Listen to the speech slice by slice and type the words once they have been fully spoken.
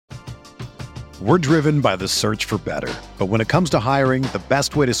We're driven by the search for better. But when it comes to hiring, the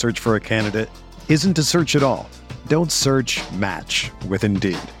best way to search for a candidate isn't to search at all. Don't search, match with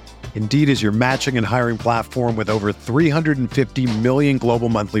Indeed. Indeed is your matching and hiring platform with over 350 million global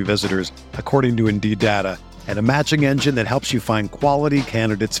monthly visitors, according to Indeed data, and a matching engine that helps you find quality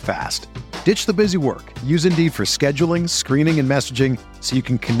candidates fast. Ditch the busy work. Use Indeed for scheduling, screening, and messaging so you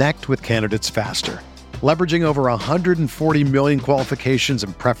can connect with candidates faster. Leveraging over 140 million qualifications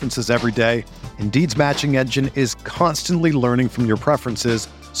and preferences every day, Indeed's matching engine is constantly learning from your preferences,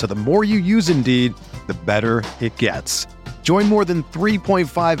 so the more you use Indeed, the better it gets. Join more than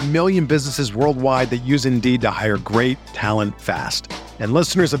 3.5 million businesses worldwide that use Indeed to hire great talent fast. And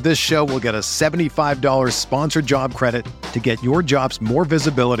listeners of this show will get a $75 sponsored job credit to get your jobs more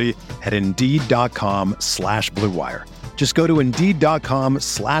visibility at Indeed.com/Blue Wire. Just go to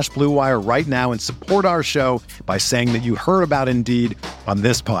Indeed.com/Blue Wire right now and support our show by saying that you heard about Indeed on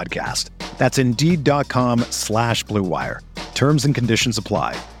this podcast. That's Indeed.com/Blue Wire. Terms and conditions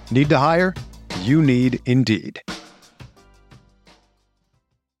apply. Need to hire? You need Indeed.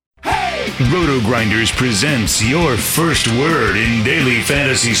 Roto Grinders presents your first word in daily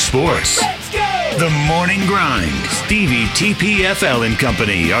fantasy sports. Let's go! The Morning Grind. Stevie, TPFL and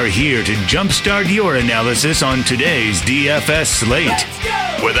company are here to jumpstart your analysis on today's DFS slate. Let's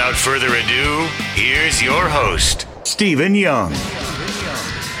go! Without further ado, here's your host, Stephen Young.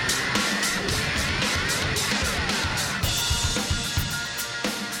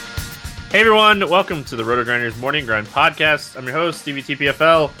 Hey everyone, welcome to the Roto Grinders Morning Grind Podcast. I'm your host, Stevie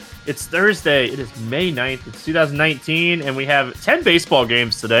TPFL. It's Thursday. It is May 9th. It's 2019, and we have 10 baseball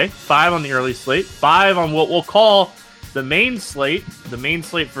games today. 5 on the early slate, 5 on what we'll call the main slate. The main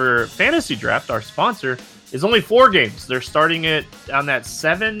slate for Fantasy Draft, our sponsor, is only 4 games. They're starting it on that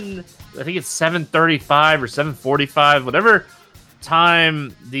 7:35 or 7:45, whatever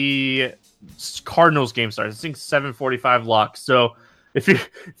time the Cardinals game starts. I think 7:45 lock. So if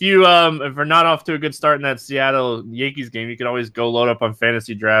we're not off to a good start in that Seattle Yankees game, you can always go load up on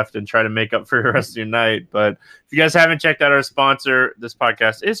Fantasy Draft and try to make up for the rest of your night. But if you guys haven't checked out our sponsor, this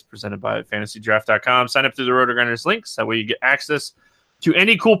podcast is presented by FantasyDraft.com. Sign up through the Roto Grinders links. That way you get access to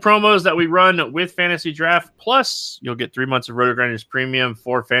any cool promos that we run with Fantasy Draft. Plus, you'll get 3 months of Roto Grinders Premium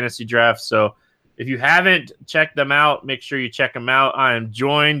for Fantasy Draft. So if you haven't checked them out, make sure you check them out. I am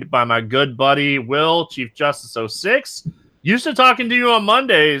joined by my good buddy, Will, Chief Justice 06. Used to talking to you on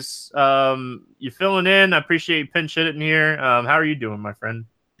Mondays. You filling in. I appreciate you pinch hitting here. How are you doing, my friend?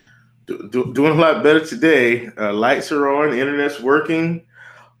 Doing a lot better today. Lights are on. Internet's working.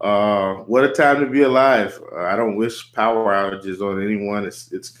 What a time to be alive. I don't wish power outages on anyone.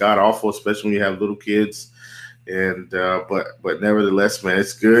 It's god awful, especially when you have little kids. And but nevertheless, man,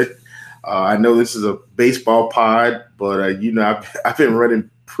 it's good. I know this is a baseball pod, but I've been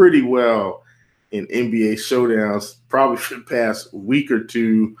running pretty well in NBA showdowns, probably for the past week or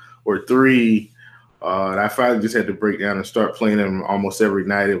 2 or 3. And I finally just had to break down and start playing them almost every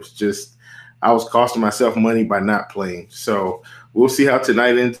night. It was just, I was costing myself money by not playing. So we'll see how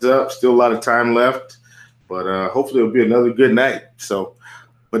tonight ends up. Still a lot of time left, but hopefully it'll be another good night. So,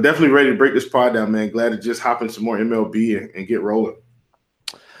 but definitely ready to break this pod down, man. Glad to just hop in some more MLB and get rolling.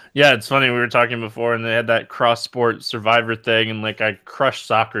 Yeah, it's funny. We were talking before, and they had that cross-sport Survivor thing, and I crushed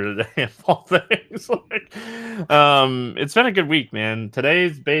soccer today of all things. It's been a good week, man.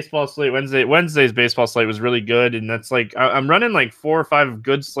 Today's baseball slate, Wednesday's baseball slate was really good, and that's I'm running 4 or 5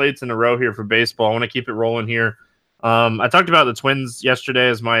 good slates in a row here for baseball. I want to keep it rolling here. I talked about the Twins yesterday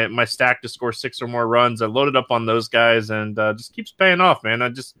as my stack to score 6 or more runs. I loaded up on those guys, and just keeps paying off, man.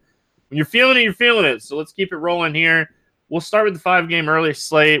 When you're feeling it, you're feeling it. So let's keep it rolling here. We'll start with the 5-game early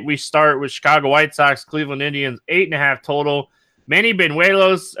slate. We start with Chicago White Sox, Cleveland Indians, 8.5 total. Manny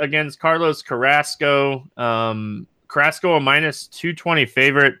Benuelos against Carlos Carrasco. Carrasco a minus 220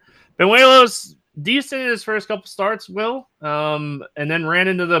 favorite. Benuelos, decent in his first couple starts, Will, and then ran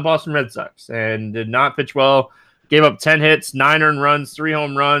into the Boston Red Sox and did not pitch well. Gave up 10 hits, 9 earned runs, 3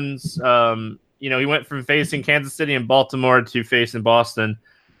 home runs. He went from facing Kansas City and Baltimore to facing Boston.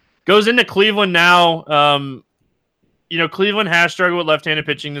 Goes into Cleveland now. Cleveland has struggled with left-handed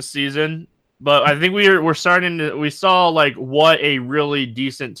pitching this season, but I think we saw what a really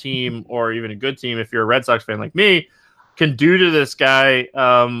decent team, or even a good team if you're a Red Sox fan like me, can do to this guy.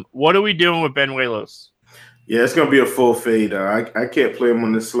 What are we doing with Benuelos? Yeah, it's gonna be a full fade. I can't play him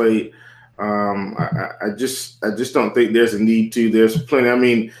on the slate. I just don't think there's a need to. There's plenty. I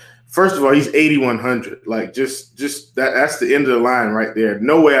mean, first of all, he's 8,100. That's the end of the line right there.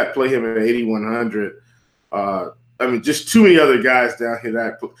 No way I'd play him at 8,100. Just too many other guys down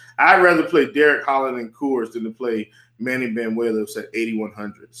here. I'd rather play Derek Holland and Coors than to play Manny Banuelos at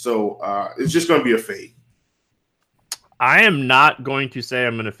 8,100. So it's just going to be a fade. I am not going to say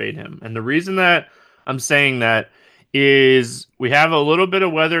I'm going to fade him. And the reason that I'm saying that is we have a little bit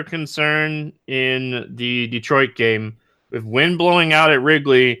of weather concern in the Detroit game with wind blowing out at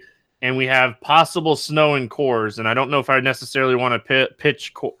Wrigley, and we have possible snow in Coors. And I don't know if I necessarily want to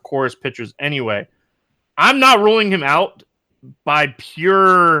pitch Coors pitchers anyway. I'm not ruling him out by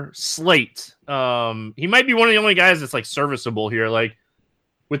pure slate. He might be one of the only guys that's like serviceable here. Like,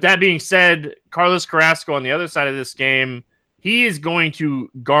 with that being said, Carlos Carrasco on the other side of this game, he is going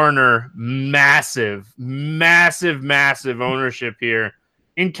to garner massive ownership here.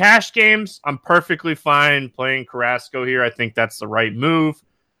 In cash games, I'm perfectly fine playing Carrasco here. I think that's the right move.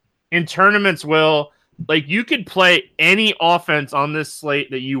 In tournaments, you could play any offense on this slate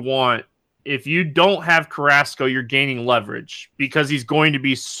that you want. If you don't have Carrasco, you're gaining leverage because he's going to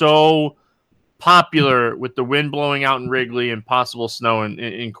be so popular with the wind blowing out in Wrigley and possible snow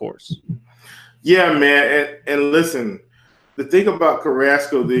in Coors. Yeah, man. And listen, the thing about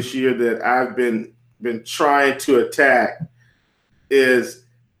Carrasco this year that I've been trying to attack is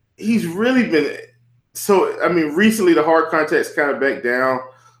he's really been recently the hard contact's kind of back down,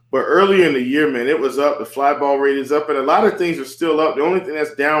 but earlier in the year, man, it was up. The fly ball rate is up, and a lot of things are still up. The only thing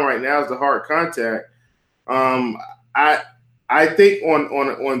that's down right now is the hard contact. I think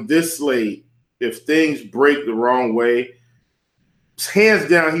on this slate, if things break the wrong way, hands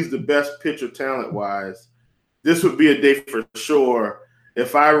down, he's the best pitcher talent-wise. This would be a day for sure.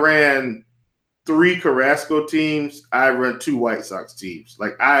 If I ran 3 Carrasco teams, I'd run 2 White Sox teams.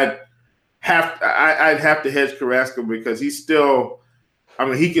 Like I'd have to hedge Carrasco because he's still –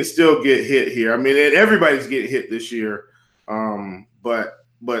 he can still get hit here. Everybody's getting hit this year. But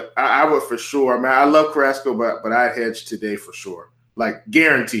I would for sure. I love Carrasco, but I'd hedge today for sure. Like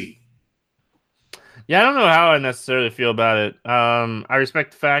guaranteed. Yeah, I don't know how I necessarily feel about it. I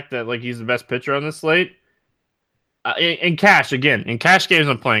respect the fact that he's the best pitcher on this slate. In cash games, I'm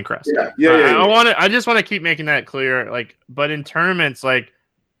playing Carrasco. Yeah. I just want to keep making that clear. But in tournaments,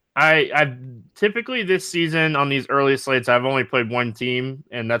 I've typically this season on these early slates, I've only played one team,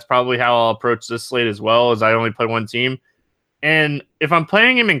 and that's probably how I'll approach this slate as well. As I only play one team, and if I'm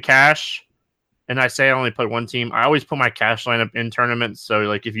playing him in cash, and I say I only play one team, I always put my cash lineup in tournaments.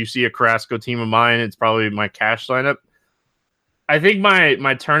 So, if you see a Carrasco team of mine, it's probably my cash lineup. I think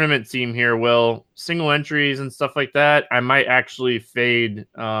my tournament team here will single entries and stuff like that. I might actually fade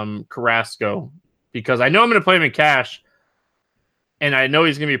Carrasco because I know I'm going to play him in cash, and I know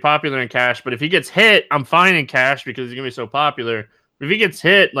he's going to be popular in cash. But if he gets hit, I'm fine in cash because he's going to be so popular. But if he gets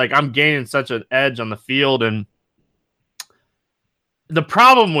hit, I'm gaining such an edge on the field. And the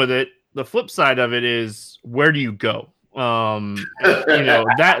problem with it, the flip side of it is, where do you go?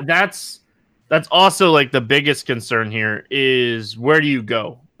 That's also the biggest concern here is, where do you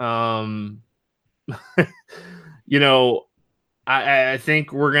go? I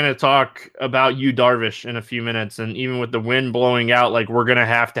think we're going to talk about Yu Darvish in a few minutes. And even with the wind blowing out, we're going to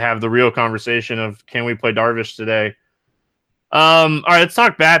have the real conversation of, can we play Darvish today? All right, let's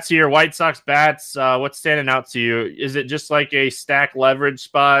talk bats here. White Sox bats. What's standing out to you? Is it just a stack leverage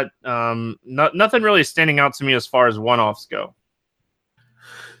spot? Nothing really standing out to me as far as one-offs go.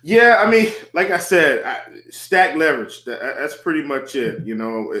 Yeah, like I said, stack leverage. That's pretty much it.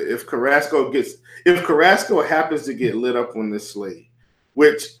 If Carrasco happens to get lit up on this slate,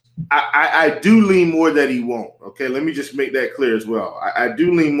 which I do lean more that he won't. Okay, let me just make that clear as well. I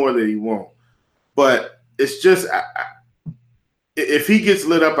do lean more that he won't, but it's just if he gets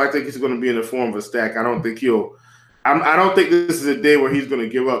lit up, I think it's going to be in the form of a stack. I don't think I don't think this is a day where he's going to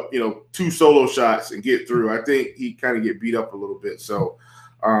give up 2 solo shots and get through. I think he kind of get beat up a little bit. So.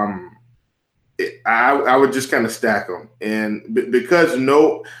 I would just kind of stack them, and because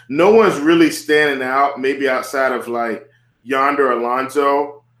no one's really standing out, maybe outside of Yonder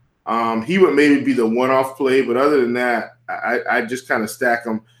Alonso, he would maybe be the one-off play, but other than that, I just kind of stack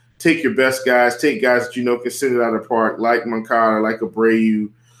them. Take your best guys, take guys that can send it out of the park, like Moncada, like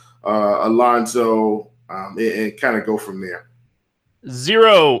Abreu, Alonso, and kind of go from there.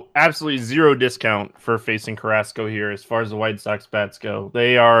 Absolutely zero discount for facing Carrasco here as far as the White Sox bats go.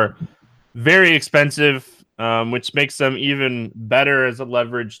 They are very expensive, which makes them even better as a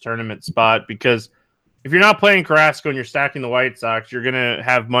leverage tournament spot, because if you're not playing Carrasco and you're stacking the White Sox, you're going to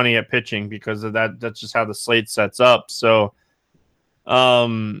have money at pitching because of that. That's just how the slate sets up. So,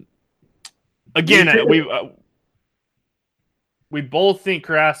 again, we both think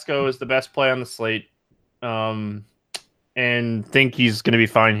Carrasco is the best play on the slate. And think he's going to be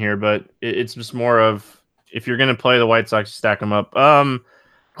fine here, but it's just more of, if you're going to play the White Sox, stack them up.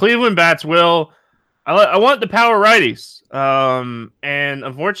 Cleveland bats, Will. I want the power righties. And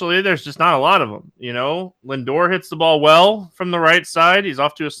unfortunately, there's just not a lot of them. You know, Lindor hits the ball well from the right side. He's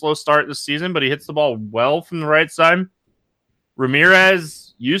off to a slow start this season, but he hits the ball well from the right side.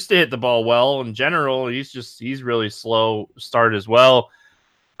 Ramirez used to hit the ball well. In general, he's really slow start as well.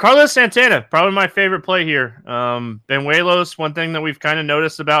 Carlos Santana, probably my favorite play here. Benuelos, one thing that we've kind of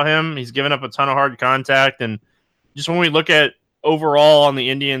noticed about him, he's given up a ton of hard contact. And just when we look at overall on the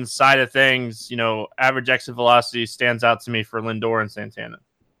Indians side of things, you know, average exit velocity stands out to me for Lindor and Santana.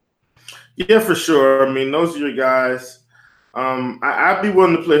 Yeah, for sure. I mean, those are your guys. I'd be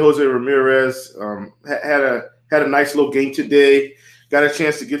willing to play Jose Ramirez. Had a nice little game today. Got a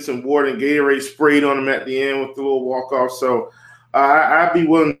chance to get some water and Gatorade sprayed on him at the end with the little walk-off. So I'd be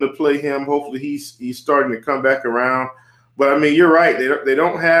willing to play him. Hopefully he's starting to come back around. But, I mean, you're right. They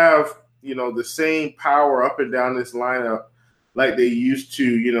don't have, you know, the same power up and down this lineup like they used to,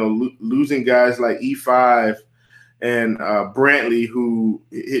 you know, losing guys like E5 and Brantley, who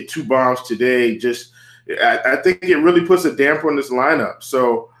hit 2 bombs today. I think it really puts a damper on this lineup.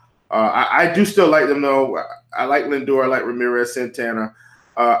 So I do still like them, though. I like Lindor. I like Ramirez, Santana.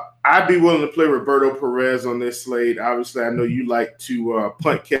 I'd be willing to play Roberto Perez on this slate. Obviously, I know you like to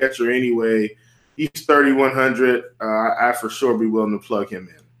punt catcher anyway. He's 3,100. I for sure be willing to plug him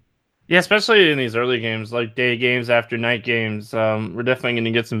in. Yeah, especially in these early games, like day games after night games. We're definitely going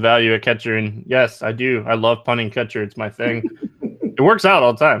to get some value at catcher. And yes, I do. I love punting catcher. It's my thing. It works out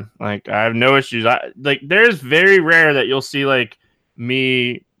all the time. Like, I have no issues. There's very rare that you'll see like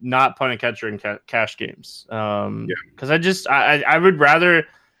me not punt a catcher in cash games. Because I would rather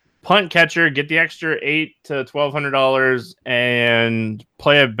punt catcher, get the extra $800 to $1,200 and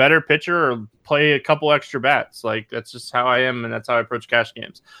play a better pitcher or play a couple extra bats. Like, that's just how I am, and that's how I approach cash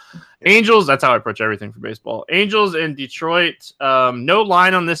games. Angels, that's how I approach everything for baseball. Angels in Detroit, no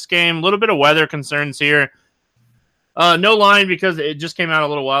line on this game. A little bit of weather concerns here. No line because it just came out a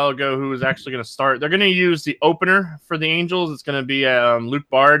little while ago who is actually going to start. They're going to use the opener for the Angels. It's going to be Luke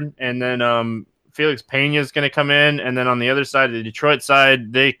Bard, and then Felix Pena is going to come in. And then on the other side, the Detroit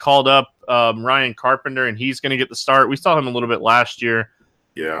side, they called up Ryan Carpenter, and he's going to get the start. We saw him a little bit last year.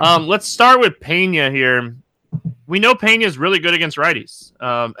 Yeah. Let's start with Pena here. We know Pena is really good against righties,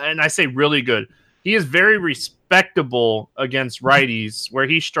 and I say really good. He is very respectable against righties. Where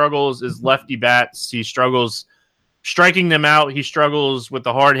he struggles is lefty bats. He struggles striking them out. He struggles with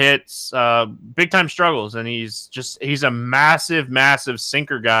the hard hits, big time struggles. And he's a massive, massive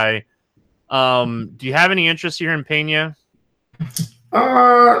sinker guy. Do you have any interest here in Pena?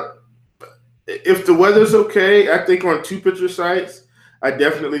 If the weather's okay, I think on 2 pitcher sites, I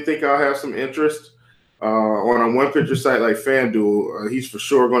definitely think I'll have some interest. On a 1 pitcher site like FanDuel, he's for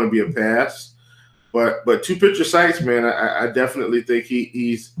sure going to be a pass. But 2 pitcher sites, man, I definitely think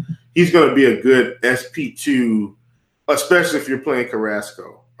he's going to be a good SP2. Especially if you're playing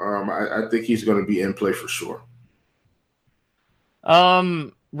Carrasco. I think he's going to be in play for sure.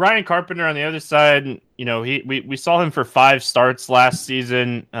 Ryan Carpenter on the other side, you know, we saw him for 5 starts last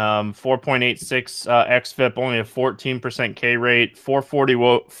season, 4.86 xFIP, only a 14% K rate,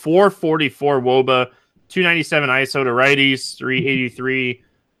 444 WOBA, 297 ISO to righties, 383,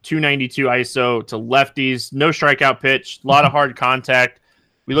 292 ISO to lefties, no strikeout pitch, a lot of hard contact.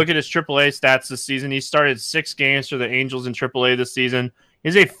 We look at his AAA stats this season. He started 6 games for the Angels in AAA this season.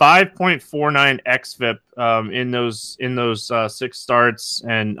 He's a 5.49 xFIP in those 6 starts,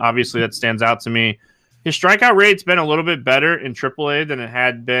 and obviously that stands out to me. His strikeout rate's been a little bit better in AAA than it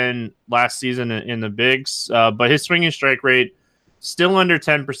had been last season in the bigs, but his swinging strike rate still under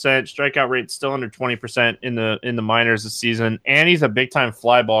 10%, strikeout rate still under 20% in the minors this season, and he's a big time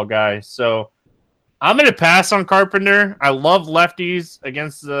fly ball guy. So I'm going to pass on Carpenter. I love lefties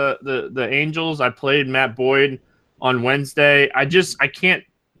against the Angels. I played Matt Boyd on Wednesday. I can't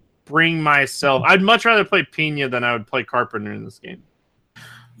bring myself. I'd much rather play Pena than I would play Carpenter in this game.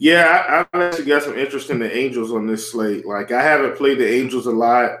 Yeah, I've actually got some interest in the Angels on this slate. Like, I haven't played the Angels a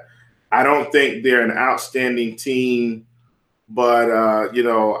lot. I don't think they're an outstanding team. But, you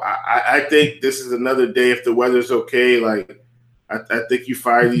know, I think this is another day if the weather's okay. Like, I think you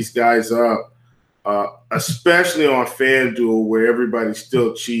fire these guys up. Especially on FanDuel where everybody's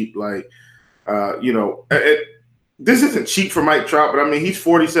still cheap. Like, you know, this isn't cheap for Mike Trout, but I mean, he's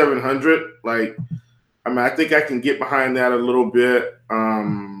 4,700. Like, I mean, I think I can get behind that a little bit,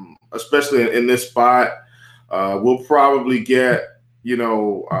 especially in this spot. We'll probably get, you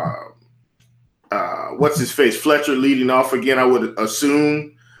know, what's his face? Fletcher leading off again, I would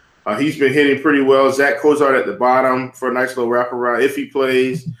assume. He's been hitting pretty well. Zach Cozart at the bottom for a nice little wraparound if he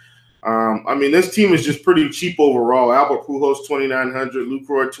plays. I mean, this team is just pretty cheap overall. Albert Pujols, 2,900.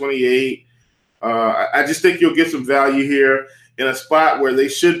 Lucroy, 28. I just think you'll get some value here in a spot where they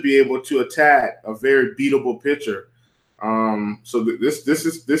should be able to attack a very beatable pitcher. So this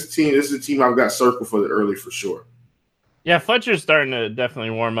is a team I've got circled for the early for sure. Yeah, Fletcher's starting to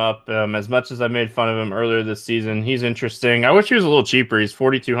definitely warm up. As much as I made fun of him earlier this season, he's interesting. I wish he was a little cheaper. He's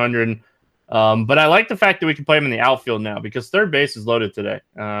 4,200. But I like the fact that we can play him in the outfield now because third base is loaded today.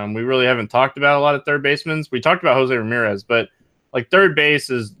 We really haven't talked about a lot of third basemen. We talked about Jose Ramirez, but like third base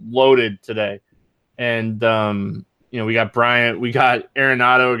is loaded today. And we got Bryant, we got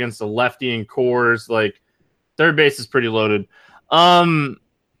Arenado against the lefty in Coors. Like third base is pretty loaded.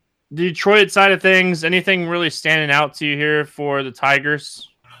 The Detroit side of things, anything really standing out to you here for the Tigers?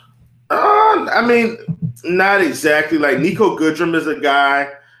 I mean, not exactly. Like Niko Goodrum is a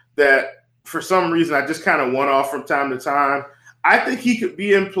guy that for some reason I just kind of one off from time to time. I think he could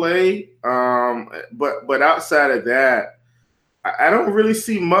be in play, but outside of that, I don't really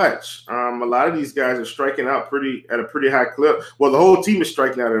see much. A lot of these guys are striking out at a pretty high clip. Well, the whole team is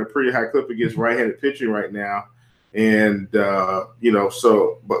striking out at a pretty high clip against right-handed pitching right now. And, but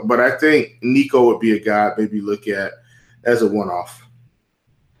I think Nico would be a guy maybe look at as a one-off.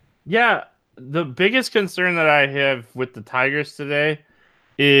 Yeah, the biggest concern that I have with the Tigers today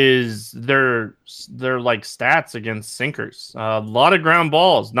is their like stats against sinkers. A lot of ground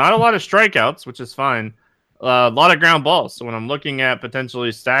balls, not a lot of strikeouts, which is fine. A lot of ground balls. So when I'm looking at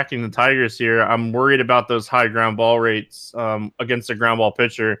potentially stacking the Tigers here, I'm worried about those high ground ball rates against a ground ball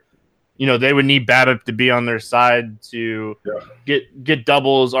pitcher. They would need BABIP to be on their side to get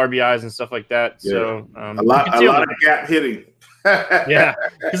doubles, RBIs, and stuff like that. Yeah. So a lot of gap hitting. Yeah,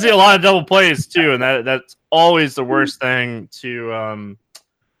 you can see a lot of double plays too, and that's always the worst thing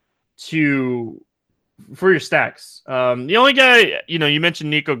for your stacks. The only guy, you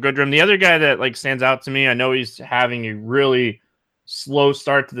mentioned Niko Goodrum. The other guy that like stands out to me, I know he's having a really slow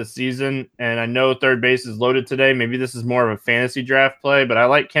start to the season, and I know third base is loaded today. Maybe this is more of a fantasy draft play, but I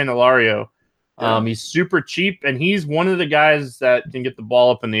like Candelario. He's super cheap, and he's one of the guys that can get the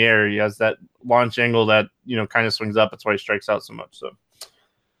ball up in the air. He has that launch angle that kind of swings up. That's why he strikes out so much. So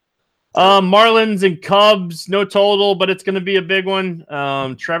Marlins and Cubs, no total, but it's going to be a big one.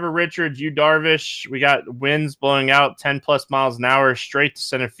 Trevor Richards, Yu Darvish. We got winds blowing out 10+ miles an hour straight to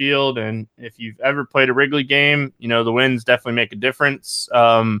center field. And if you've ever played a Wrigley game, the winds definitely make a difference.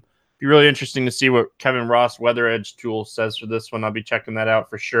 Be really interesting to see what Kevin Ross Weather Edge tool says for this one. I'll be checking that out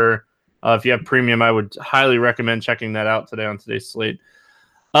for sure. If you have premium, I would highly recommend checking that out today on today's slate.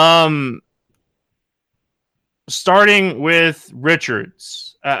 Starting with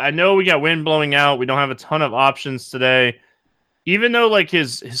Richards. I know we got wind blowing out. We don't have a ton of options today. Even though like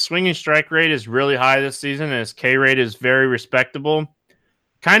his swinging strike rate is really high this season and his K rate is very respectable,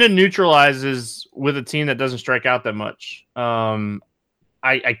 kind of neutralizes with a team that doesn't strike out that much. I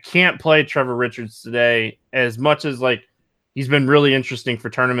can't play Trevor Richards today as much as like he's been really interesting for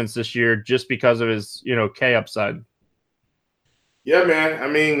tournaments this year just because of his, K upside. Yeah, man. I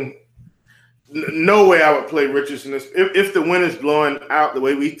mean, no way I would play Richards in this. If the wind is blowing out the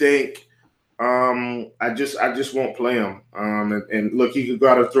way we think, I just won't play him. And look, he could go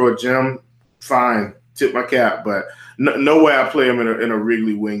out and throw a gem. Fine, tip my cap. But no way I play him in a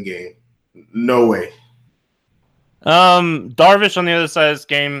Wrigley win game. No way. Darvish on the other side of this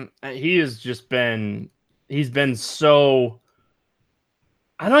game, he's been so.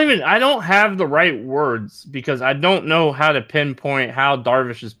 I don't have the right words because I don't know how to pinpoint how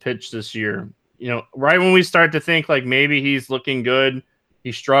Darvish has pitched this year. Right when we start to think like maybe he's looking good,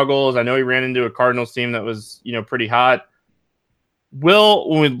 he struggles. I know he ran into a Cardinals team that was, pretty hot.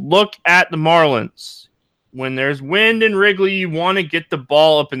 When we look at the Marlins, when there's wind in Wrigley, you want to get the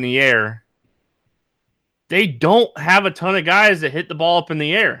ball up in the air. They don't have a ton of guys that hit the ball up in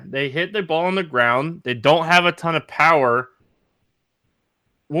the air. They hit the ball on the ground. They don't have a ton of power.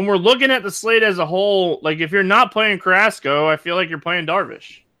 When we're looking at the slate as a whole, like if you're not playing Carrasco, I feel like you're playing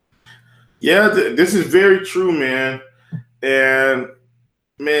Darvish. Yeah, this is very true, man. And,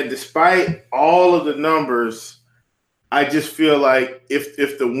 man, despite all of the numbers, I just feel like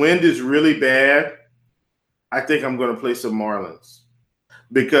if the wind is really bad, I think I'm going to play some Marlins.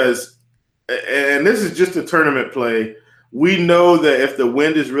 Because, and this is just a tournament play, we know that if the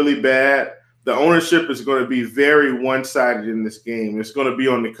wind is really bad, the ownership is going to be very one-sided in this game. It's going to be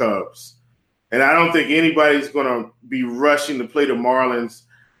on the Cubs. And I don't think anybody's going to be rushing to play the Marlins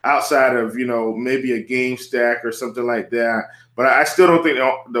outside of, maybe a game stack or something like that. But I still don't think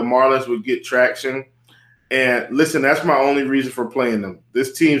the Marlins would get traction. And listen, that's my only reason for playing them.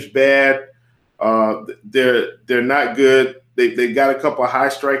 This team's bad. They're not good. They got a couple of high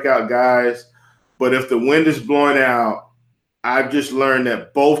strikeout guys. But if the wind is blowing out, I've just learned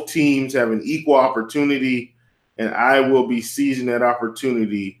that both teams have an equal opportunity, and I will be seizing that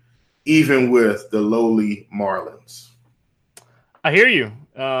opportunity even with the lowly Marlins. I hear you.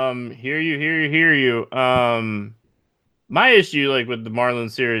 Hear you. My issue, like with the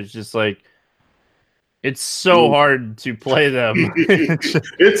Marlins series, is just like it's so hard to play them.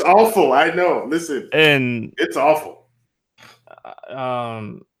 It's awful. I know. Listen, and it's awful.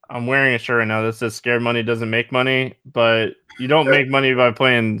 I'm wearing a shirt right now that says "Scared money doesn't make money," but you don't make money by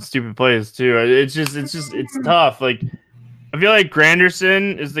playing stupid plays too. It's tough. Like I feel like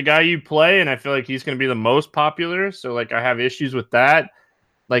Granderson is the guy you play, and I feel like he's going to be the most popular. So like I have issues with that.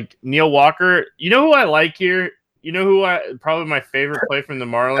 Like Neil Walker, you know who I like here. You know who probably my favorite play from the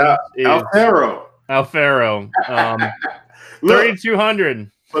Marlins is Alfaro.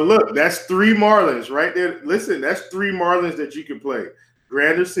 3,200. But look, that's 3 Marlins right there. Listen, that's 3 Marlins that you can play.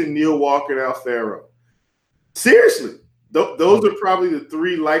 Granderson, Neil Walker, and Alfaro. Seriously, those are probably the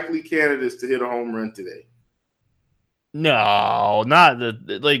 3 likely candidates to hit a home run today. No, not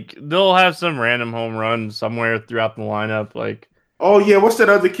like they'll have some random home run somewhere throughout the lineup. Like, oh yeah, what's that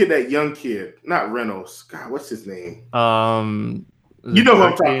other kid? That young kid, not Reynolds. God, what's his name? You know who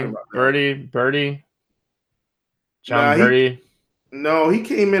I'm talking about? Birdie. John Birdie. No, he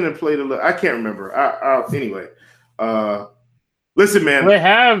came in and played a little. I can't remember. Anyway, listen, man. They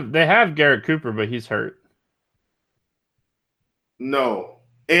have Garrett Cooper, but he's hurt. No,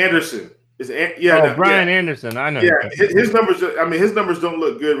 Anderson. Brian Anderson. I know. Yeah, his numbers. I mean, his numbers don't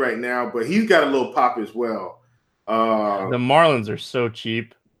look good right now, but he's got a little pop as well. The Marlins are so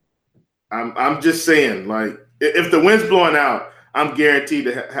cheap. I'm just saying, like, if the wind's blowing out, I'm guaranteed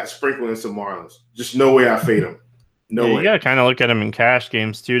to sprinkle in some Marlins. Just no way I fade them. No way. You got to kind of look at them in cash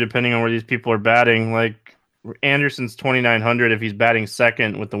games too, depending on where these people are batting. Like Anderson's 2,900 if he's batting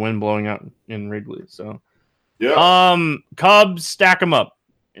second with the wind blowing out in Wrigley. So, yeah. Cubs, stack them up.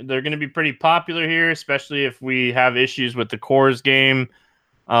 They're going to be pretty popular here, especially if we have issues with the Coors game.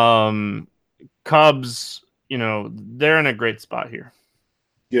 Cubs, they're in a great spot here.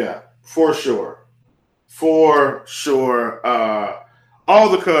 Yeah, for sure. All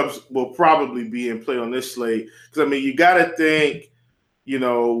the Cubs will probably be in play on this slate because, I mean, you got to think,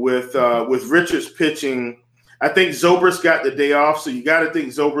 with Richards pitching, I think Zobrist got the day off, so you got to think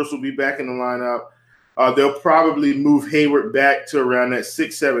Zobrist will be back in the lineup. They'll probably move Hayward back to around that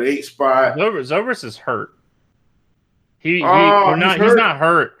 6, 7, 8 spot. Zobrist is hurt. He's not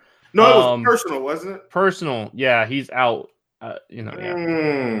hurt. No, it was personal, wasn't it? Personal, yeah, he's out.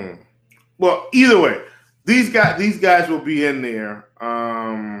 Yeah. Well, either way, these guys will be in there.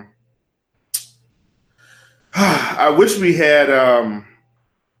 I wish we had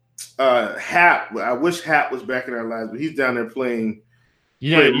Hap. I wish Hap was back in our lives, but he's down there playing.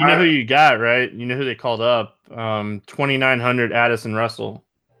 You know who you got, right? You know who they called up? 2,900 Addison Russell.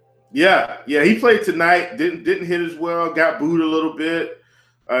 Yeah, he played tonight. Didn't hit as well. Got booed a little bit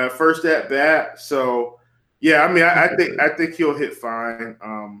first at bat. So yeah, I mean, I think he'll hit fine.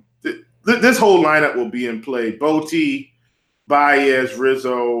 This whole lineup will be in play. Bote, Baez,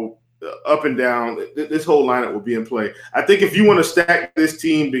 Rizzo, up and down. This whole lineup will be in play. I think if you want to stack this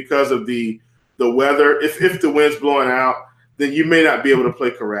team because of the weather, if the wind's blowing out, then you may not be able to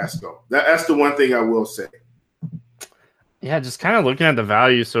play Carrasco. That's the one thing I will say. Yeah, just kind of looking at the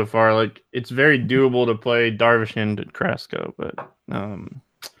value so far, like it's very doable to play Darvish and Carrasco. But all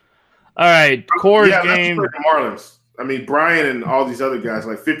right, Coors game. Let's play the Marlins. I mean, Brian and all these other guys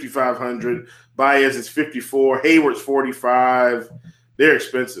like 5,500. Baez is 54. Hayward's 45. They're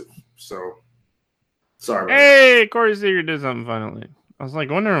expensive. So sorry. Hey, Corey Seager did something finally. I was like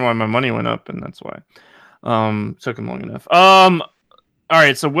wondering why my money went up, and that's why. Took him long enough. All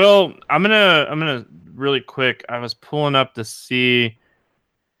right, so Will, I'm gonna really quick. I was pulling up to see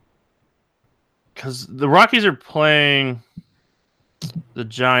because the Rockies are playing the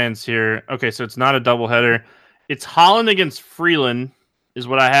Giants here. Okay, so it's not a doubleheader. It's Holland against Freeland is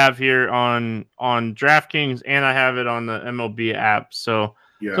what I have here on DraftKings, and I have it on the MLB app. So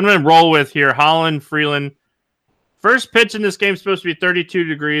I'm going to roll with here. Holland, Freeland. First pitch in this game is supposed to be 32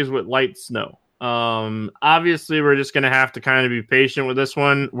 degrees with light snow. Obviously, we're just going to have to kind of be patient with this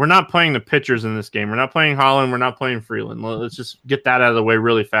one. We're not playing the pitchers in this game. We're not playing Holland. We're not playing Freeland. Let's just get that out of the way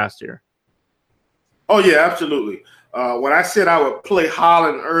really fast here. Oh, yeah, absolutely. When I said I would play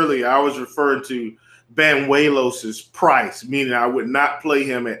Holland early, I was referring to Banuelos's price, meaning I would not play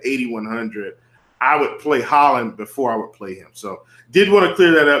him at 8,100. I would play Holland before I would play him. So did want to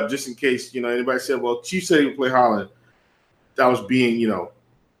clear that up just in case, anybody said, well, Chief said he would play Holland. That was being,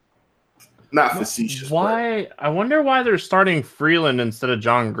 not facetious. Why? I wonder why they're starting Freeland instead of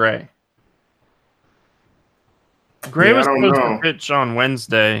John Gray. Gray was I don't supposed to know. pitch on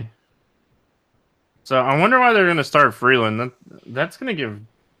Wednesday. So I wonder why they're going to start Freeland. That's going to give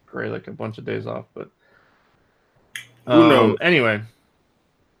Gray like a bunch of days off. But Who knows? Anyway.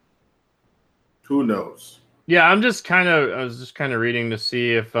 Who knows? Yeah, I was just kind of reading to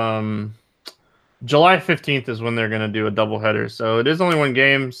see if July 15th is when they're going to do a doubleheader. So it is only one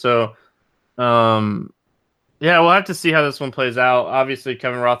game. So yeah, we'll have to see how this one plays out. Obviously,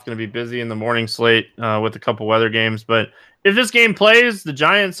 Kevin Roth's going to be busy in the morning slate with a couple weather games. But if this game plays, the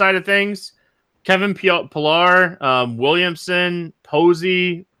Giants side of things, Kevin Pillar, Williamson,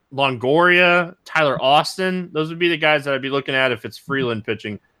 Posey, Longoria, Tyler Austin, those would be the guys that I'd be looking at if it's Freeland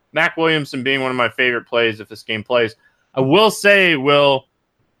pitching. Mac Williamson being one of my favorite plays if this game plays. I will say, Will,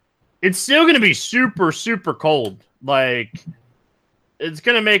 it's still going to be super, super cold. Like, it's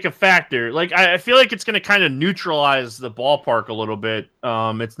going to make a factor. Like, I feel like it's going to kind of neutralize the ballpark a little bit.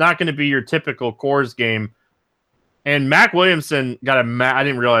 It's not going to be your typical Coors game. And Mac Williamson got I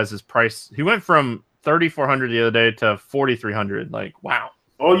didn't realize his price. He went from $3,400 the other day to $4,300. Like, wow.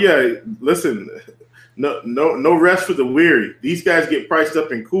 Oh yeah, listen, no rest for the weary. These guys get priced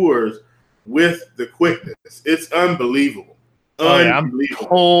up in Coors with the quickness. It's unbelievable. Oh yeah, I'm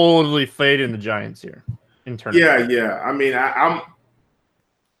totally fading the Giants here. In tournament. Yeah. I mean,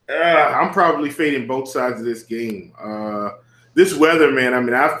 I'm probably fading both sides of this game. This weather, man. I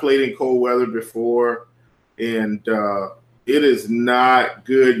mean, I've played in cold weather before. And it is not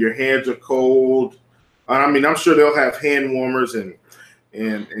good. Your hands are cold. I mean, I'm sure they'll have hand warmers and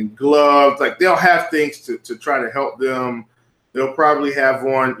gloves. Like, they'll have things to try to help them. They'll probably have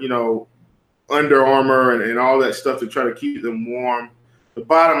on, Under Armour and all that stuff to try to keep them warm. The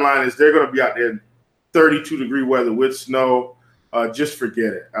bottom line is they're going to be out there in 32-degree weather with snow. Just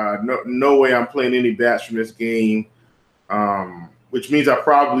forget it. No way I'm playing any bats from this game, which means I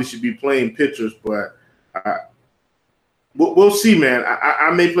probably should be playing pitchers, but we'll see, man.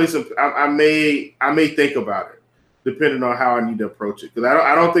 I may play some. I may think about it, depending on how I need to approach it. Because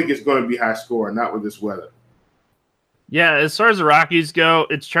I don't think it's going to be high scoring, not with this weather. Yeah, as far as the Rockies go,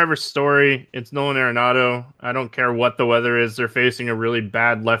 it's Trevor Story, it's Nolan Arenado. I don't care what the weather is; they're facing a really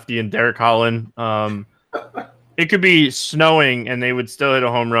bad lefty in Derek Holland. It could be snowing, and they would still hit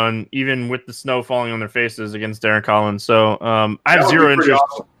a home run, even with the snow falling on their faces against Derek Holland. So I have zero interest.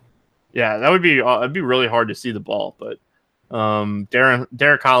 Awesome. Yeah, that would be. It'd be really hard to see the ball, but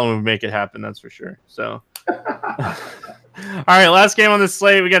Derek Holland would make it happen. That's for sure. So, all right, last game on the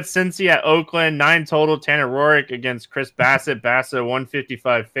slate, we got Cincy at Oakland, 9 total. Tanner Roark against Chris Bassett. Bassett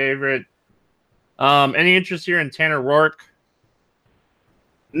 155 favorite. Any interest here in Tanner Roark?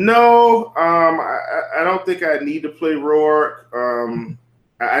 No, I don't think I need to play Roark.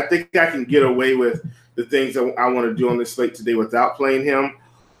 I think I can get away with the things that I want to do on this slate today without playing him.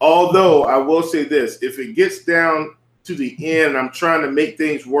 Although I will say this, if it gets down to the end, I'm trying to make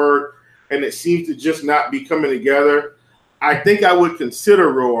things work, and it seems to just not be coming together, I think I would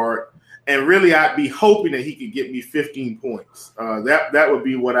consider Roark, and really I'd be hoping that he could get me 15 points. That would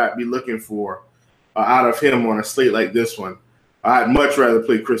be what I'd be looking for out of him on a slate like this one. I'd much rather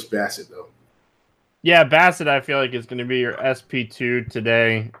play Chris Bassett, though. Yeah, Bassett I feel like is going to be your SP2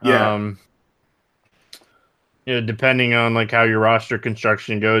 today. Yeah. Depending on like how your roster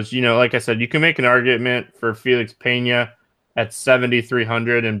construction goes, like I said, you can make an argument for Felix Pena at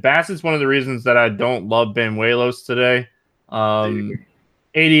 7,300, and Bassett's one of the reasons that I don't love Banuelos today.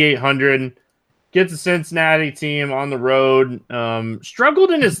 8,800 gets a Cincinnati team on the road.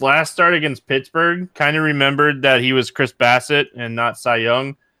 Struggled in his last start against Pittsburgh. Kind of remembered that he was Chris Bassett and not Cy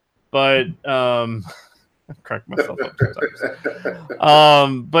Young, but I cracked myself up sometimes.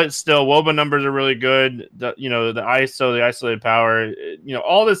 But still, WOBA numbers are really good. The ISO, the isolated power,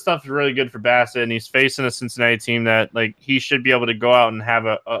 all this stuff is really good for Bassett, and he's facing a Cincinnati team that like he should be able to go out and have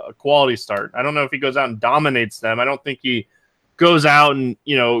a quality start. I don't know if he goes out and dominates them. I don't think he goes out and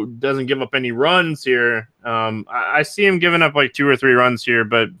doesn't give up any runs here. I see him giving up like 2 or 3 runs here,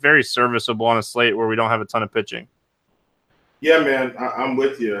 but very serviceable on a slate where we don't have a ton of pitching. Yeah, man, I'm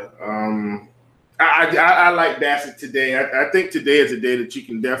with you. I like Bassett today. I think today is a day that you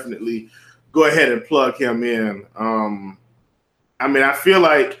can definitely go ahead and plug him in. I mean, I feel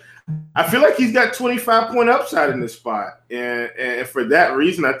like he's got 25-point upside in this spot, and for that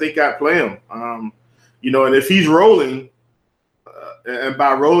reason, I think I'd play him. And if he's rolling, and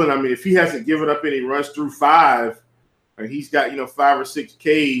by rolling, I mean if he hasn't given up any runs through 5, and he's got 5 or 6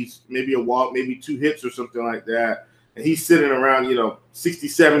 Ks, maybe a walk, maybe 2 hits or something like that, and he's sitting around 60,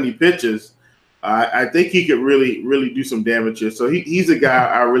 70 pitches. I think he could really, really do some damage here. So he's a guy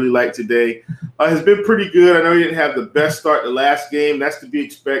I really like today. Has been pretty good. I know he didn't have the best start the last game. That's to be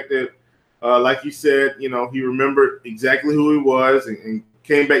expected. Like you said, he remembered exactly who he was and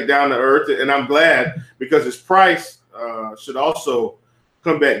came back down to earth. And I'm glad because his price should also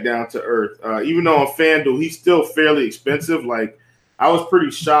come back down to earth. Even though on FanDuel, he's still fairly expensive. Like, I was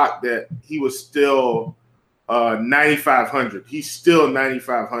pretty shocked that he was still 9,500. He's still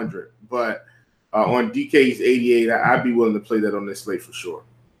 9,500. But on DK, he's 88. I'd be willing to play that on this slate for sure.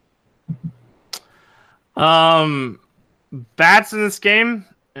 Bats in this game?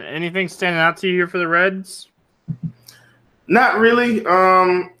 Anything standing out to you here for the Reds? Not really.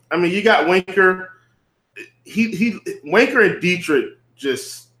 I mean, you got Winker. Winker and Dietrich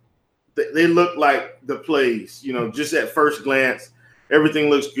they look like the plays. Just at first glance, everything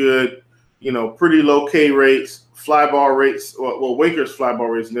looks good. Pretty low K rates, fly ball rates. Well, Winker's fly ball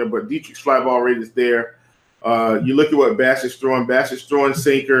rates in there, but Dietrich's fly ball rate is there. You look at what Bass is throwing. Bass is throwing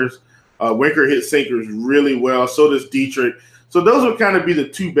sinkers. Winker hits sinkers really well. So does Dietrich. So those would kind of be the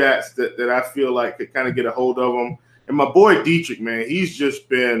two bats that I feel like could kind of get a hold of them. And my boy Dietrich, man, he's just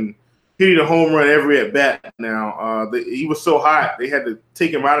been hitting a home run every at bat now. He was so hot they had to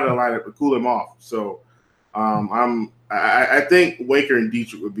take him out of the lineup to cool him off. So I think Winker and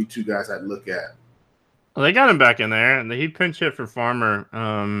Dietrich would be two guys I'd look at. Well, they got him back in there, and he pinch hit for Farmer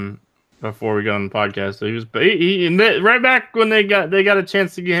before we got on the podcast. So right back when they got a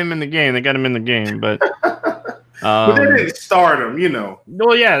chance to get him in the game. They got him in the game, but. But they didn't start him,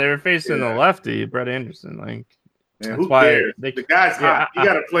 Well, yeah, they were facing the lefty, Brett Anderson. Like, man, who cares? The guy's hot. You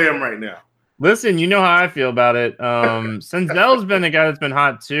got to play him right now. Listen, you know how I feel about it. Senzel's been a guy that's been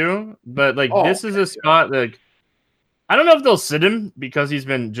hot too, but this is a spot like I don't know if they'll sit him because he's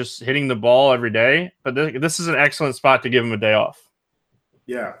been just hitting the ball every day. But this is an excellent spot to give him a day off.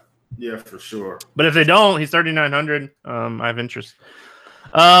 Yeah, for sure. But if they don't, he's 3,900. I have interest.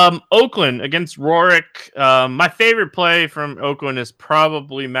 Oakland against Rorik. My favorite play from Oakland is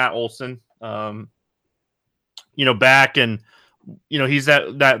probably Matt Olson. Back and he's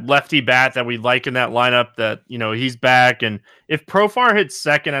that lefty bat that we like in that lineup. That he's back, and if Profar hits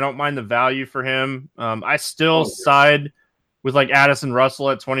second, I don't mind the value for him. I still side with like Addison Russell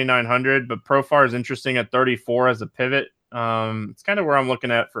at 2,900, but Profar is interesting at 34 as a pivot. It's kind of where I'm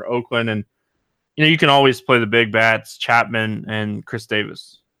looking at for Oakland, and you can always play the big bats, Chapman and Chris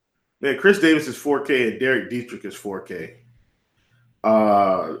Davis. Man, Chris Davis is 4K and Derek Dietrich is 4K.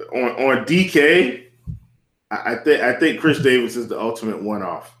 On DK, I think Chris Davis is the ultimate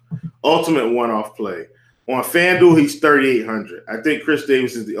one-off play. On FanDuel, he's 3,800. I think Chris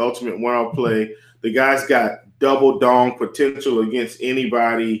Davis is the ultimate one-off play. The guy's got double dong potential against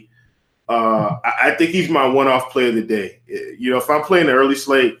anybody. I think he's my one-off play of the day. If I'm playing the early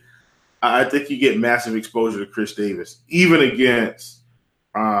slate, I think you get massive exposure to Chris Davis, even against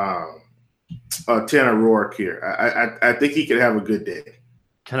Tanner Roark here. I think he could have a good day.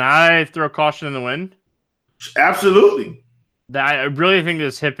 Can I throw caution in the wind? Absolutely. I really think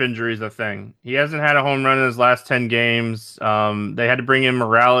this hip injury is a thing. He hasn't had a home run in his last 10 games. They had to bring in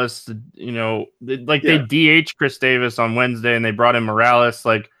Morales. They DH Chris Davis on Wednesday, and they brought in Morales.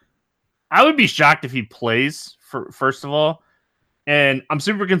 Like, I would be shocked if he plays, first of all. And I'm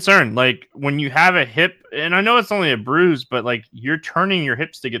super concerned. Like, when you have a hip, and I know it's only a bruise, but like you're turning your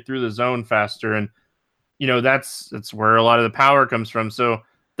hips to get through the zone faster, and that's where a lot of the power comes from. So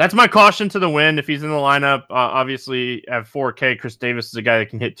that's my caution to the wind. If he's in the lineup, obviously at 4K, Chris Davis is a guy that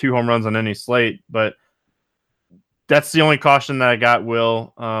can hit 2 home runs on any slate. But that's the only caution that I got,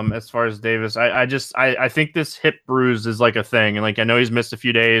 Will, as far as Davis. I think this hip bruise is like a thing, and like I know he's missed a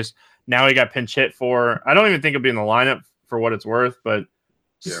few days. Now he got pinch hit for. I don't even think he'll be in the lineup for what it's worth, but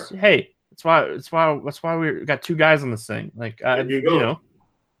hey, that's why we got 2 guys on this thing. Like, I got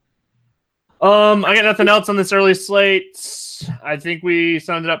nothing else on this early slate. I think we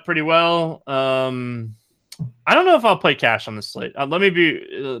summed it up pretty well. I don't know if I'll play cash on this slate. Let me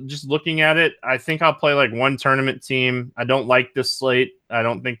be just looking at it. I think I'll play like one tournament team. I don't like this slate. I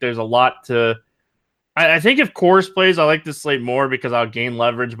don't think there's a lot to. I think if Coors plays, I like this slate more because I'll gain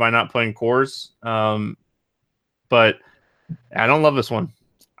leverage by not playing Coors. But I don't love this one.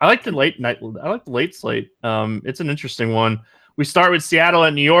 I like the late slate. It's an interesting one. We start with Seattle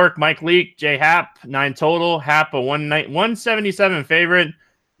at New York. Mike Leake, J Happ, 9 total. Happ a 177 favorite,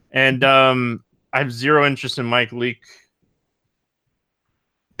 and I have zero interest in Mike Leake.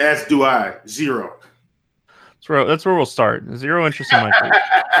 As do I. Zero. That's where we'll start. Zero interest in Mike Leake.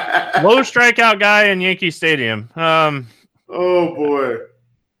 Low strikeout guy in Yankee Stadium. Oh boy.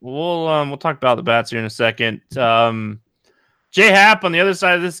 We'll talk about the bats here in a second. J Happ on the other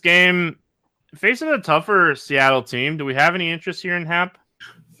side of this game, facing a tougher Seattle team. Do we have any interest here in Happ?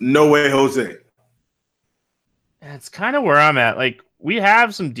 No way, Jose. It's kind of where I'm at. Like, we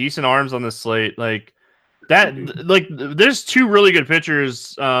have some decent arms on the slate. Like that, like there's two really good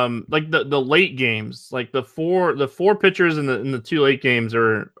pitchers. Like the late games, like the four pitchers in the two late games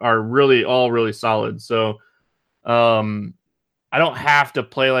are really all really solid. So, I don't have to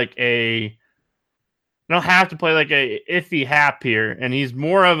play like a iffy Hap here, and he's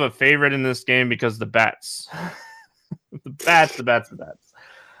more of a favorite in this game because the bats. the bats.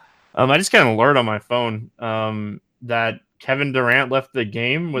 I just got an alert on my phone that Kevin Durant left the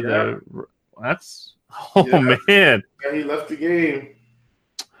game with man. Yeah, he left the game.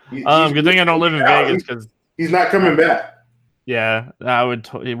 Good thing I don't live in Vegas because he's not coming back. Yeah, I would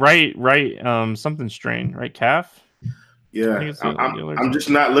right. Something strange, right? Calf. Yeah, I'm just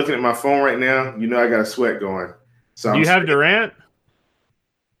not looking at my phone right now. You know, I got a sweat going. So do you have Durant?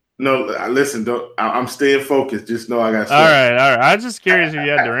 No, listen. I'm staying focused. Just know I got. All right. I was just curious if you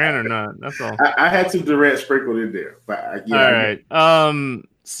had Durant or not. That's all. I had some Durant sprinkled in there, but all right.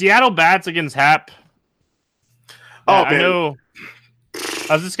 Seattle bats against Hap. Oh, I know.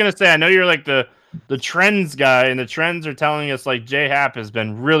 I was just gonna say, I know you're like the trends guy, and the trends are telling us like J Hap has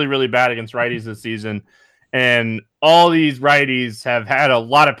been really, really bad against righties this season, and all these righties have had a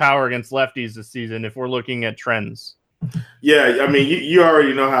lot of power against lefties this season. If we're looking at trends. Yeah, I mean, you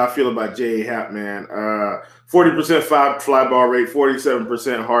already know how I feel about J Hap, man. 40% fly ball rate,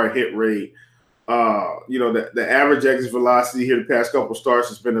 47% hard hit rate. The average exit velocity here the past couple starts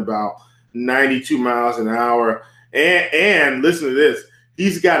has been about 92 miles an hour. And listen to this,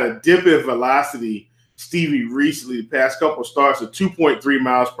 he's got a dip in velocity, Stevie, recently the past couple starts of 2.3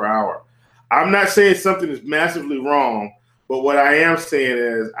 miles per hour. I'm not saying something is massively wrong, but what I am saying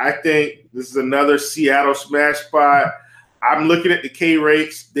is I think this is another Seattle smash spot. I'm looking at the K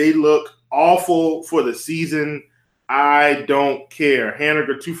rates. They look awful for the season. I don't care.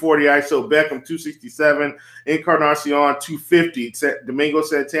 Haniger 240 ISO, Beckham 267, Encarnacion 250, Domingo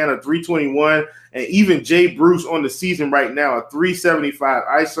Santana 321, and even Jay Bruce on the season right now a 375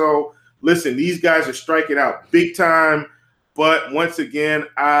 ISO. Listen, these guys are striking out big time, but once again,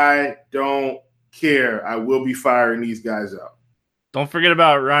 I don't care. I will be firing these guys up. Don't forget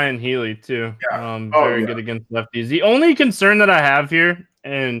about Ryan Healy too. Yeah. Very good against lefties. The only concern that I have here,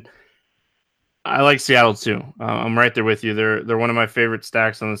 and I like Seattle too. I'm right there with you. They're one of my favorite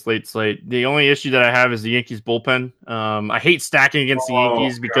stacks on this late slate. The only issue that I have is the Yankees bullpen. I hate stacking against the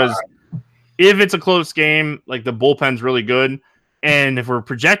Yankees because if it's a close game, like the bullpen's really good. And if we're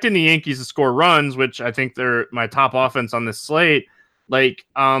projecting the Yankees to score runs, which I think they're my top offense on this slate, like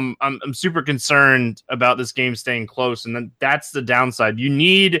I'm super concerned about this game staying close, and then that's the downside. You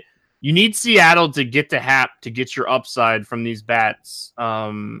need Seattle to get to Hap to get your upside from these bats,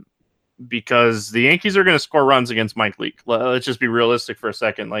 because the Yankees are going to score runs against Mike Leake. Let's just be realistic for a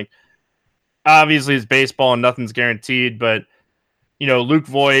second. Like, obviously it's baseball and nothing's guaranteed, but Luke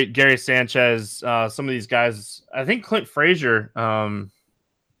Voit, Gary Sanchez, some of these guys. I think Clint Frazier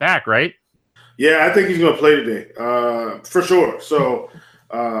back, right? Yeah, I think he's going to play today for sure. So,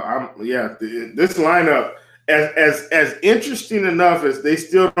 this lineup as interesting enough as they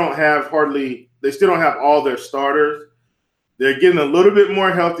still don't have all their starters. They're getting a little bit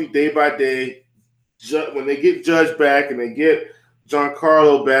more healthy day by day. When they get Judge back and they get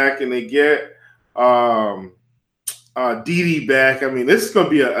Giancarlo back and they get Didi back, I mean, this is going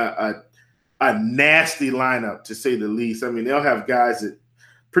to be a nasty lineup to say the least. I mean, they'll have guys at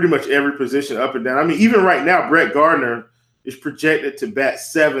pretty much every position up and down. I mean, even right now, Brett Gardner is projected to bat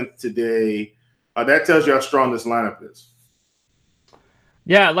 7th today. That tells you how strong this lineup is.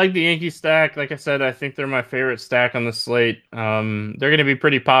 Yeah, I like the Yankee stack. Like I said, I think they're my favorite stack on the slate. They're going to be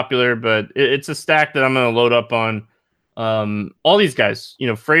pretty popular, but it's a stack that I'm going to load up on all these guys.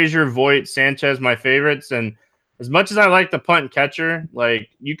 Frazier, Voit, Sanchez, my favorites. And as much as I like the punt and catcher, like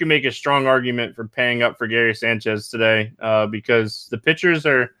you can make a strong argument for paying up for Gary Sanchez today because the pitchers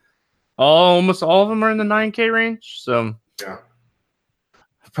are almost all of them are in the 9K range. So yeah.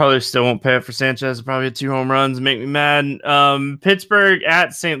 Probably still won't pay up for Sanchez. Probably 2 home runs. Make me mad. Pittsburgh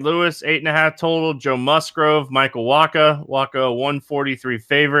at St. Louis, 8.5 total. Joe Musgrove, Michael Wacha. Wacha, 143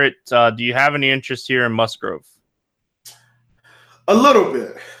 favorite. Do you have any interest here in Musgrove? A little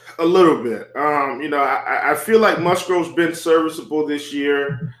bit. I feel like Musgrove's been serviceable this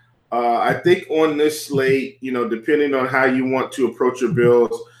year. I think on this slate, depending on how you want to approach your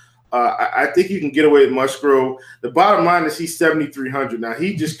builds, I think you can get away with Musgrove. The bottom line is he's 7,300. Now,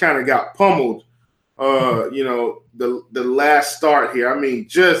 he just kind of got pummeled, the last start here. I mean,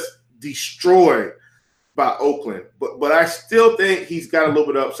 just destroyed by Oakland. But I still think he's got a little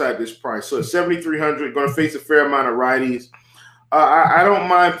bit of upside this price. So at 7,300, going to face a fair amount of righties. I don't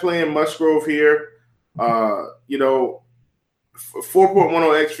mind playing Musgrove here.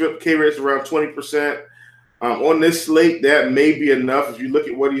 4.10 xFIP, K rate's around 20%. On this slate, that may be enough. If you look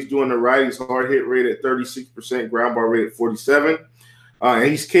at what he's doing to righties, hard hit rate at 36%, ground ball rate at 47. And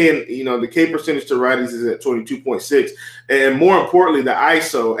he's the K percentage to righties is at 22.6. And more importantly, the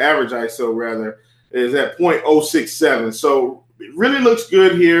average ISO rather, is at 0.067. So it really looks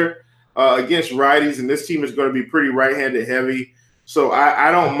good here against righties, and this team is going to be pretty right-handed heavy. So I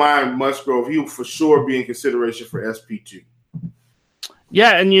don't mind Musgrove. He will for sure be in consideration for SP2.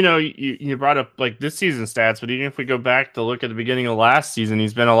 Yeah, and you brought up like this season stats, but even if we go back to look at the beginning of last season,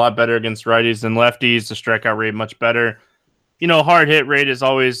 he's been a lot better against righties than lefties. The strikeout rate much better. Hard hit rate is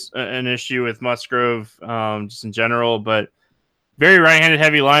always an issue with Musgrove, just in general, but very right-handed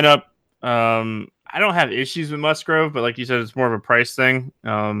heavy lineup. I don't have issues with Musgrove, but like you said, it's more of a price thing.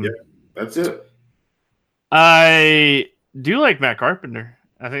 Yeah, that's it. I do like Matt Carpenter.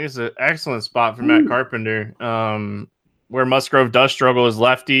 I think it's an excellent spot for Matt Carpenter. Where Musgrove does struggle is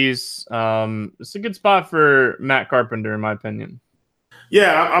lefties. It's a good spot for Matt Carpenter, in my opinion.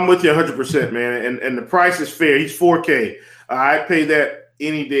 Yeah, I'm with you 100%, man. And the price is fair. He's 4K. I'd pay that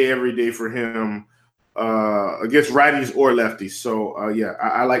any day, every day for him against righties or lefties. So,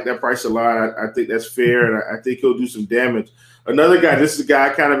 I like that price a lot. I think that's fair, and I think he'll do some damage. Another guy, this is a guy I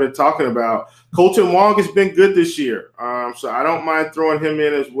kind of been talking about. Kolten Wong has been good this year. So I don't mind throwing him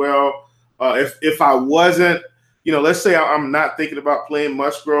in as well. If I wasn't, let's say I'm not thinking about playing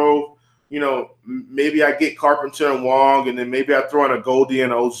Musgrove, maybe I get Carpenter and Wong, and then maybe I throw in a Goldie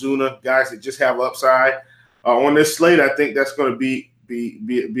and Ozuna, guys that just have upside. On this slate, I think that's going to be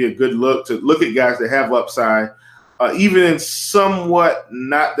a good look to look at guys that have upside, even in somewhat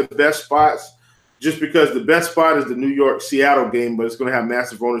not the best spots, just because the best spot is the New York-Seattle game, but it's going to have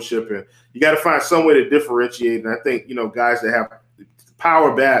massive ownership, and you got to find some way to differentiate. And I think, guys that have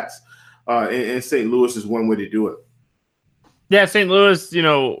power bats in St. Louis is one way to do it. Yeah, St. Louis,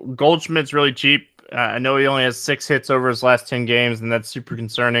 Goldschmidt's really cheap. I know he only has 6 hits over his last 10 games, and that's super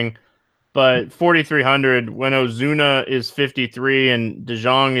concerning. But 4,300 when Ozuna is 53 and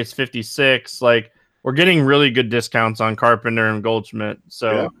DeJong is 56, like we're getting really good discounts on Carpenter and Goldschmidt.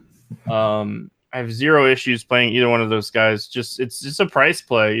 So I have zero issues playing either one of those guys. It's just a price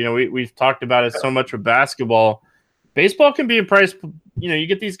play. We've talked about it so much with basketball. Baseball can be a price. You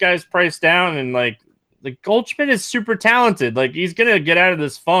get these guys priced down, and like Goldschmidt is super talented. Like he's gonna get out of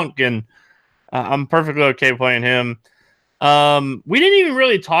this funk, and I'm perfectly okay playing him. We didn't even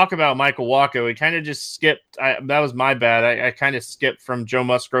really talk about Michael Wacha. We kind of just skipped. That was my bad. I kind of skipped from Joe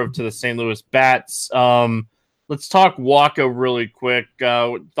Musgrove to the St. Louis Bats. Let's talk Wacha really quick.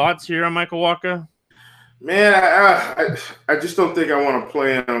 Thoughts here on Michael Wacha? Man, I just don't think I want to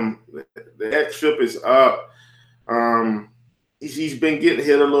play him. The xFIP is up. He's been getting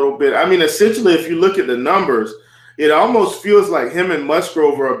hit a little bit. I mean, essentially, if you look at the numbers, it almost feels like him and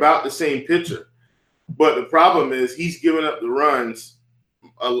Musgrove are about the same pitcher. But the problem is he's giving up the runs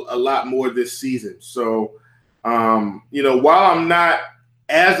a lot more this season. So, while I'm not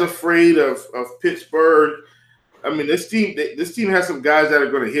as afraid of Pittsburgh, I mean, this team has some guys that are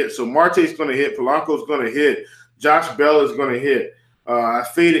going to hit. So Marte's going to hit. Polanco's going to hit. Josh Bell is going to hit. I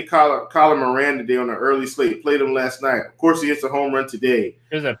faded Colin Moran today on the early slate. Played him last night. Of course, he hits a home run today.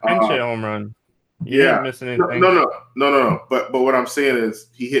 There's a pinch hit home run. You Yeah. didn't miss anything. No. But what I'm saying is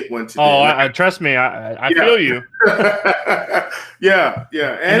he hit one today. Oh, trust me. I feel you. Yeah.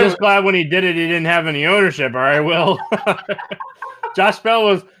 I'm just glad when he did it, he didn't have any ownership. All right, Will. Josh Bell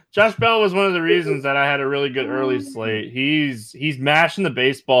was one of the reasons that I had a really good early slate. He's mashing the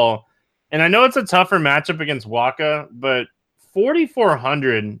baseball, and I know it's a tougher matchup against Wacha, but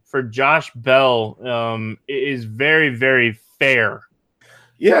 4,400 for Josh Bell is very, very fair.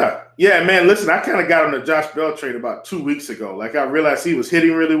 Yeah, man. Listen, I kind of got on the Josh Bell train about 2 weeks ago. Like I realized he was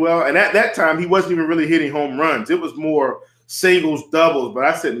hitting really well, and at that time he wasn't even really hitting home runs. It was more singles, doubles. But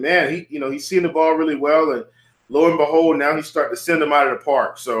I said, man, he's seeing the ball really well, and lo and behold, now he's starting to send them out of the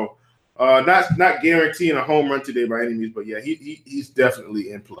park. So not guaranteeing a home run today by any means, but yeah, he's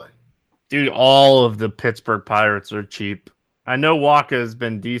definitely in play. Dude, all of the Pittsburgh Pirates are cheap. I know Wacha has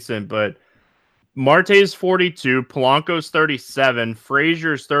been decent, but Marte's 42, Polanco's 37,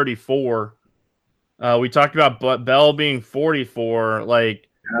 Frazier's 34. We talked about Bell being 44.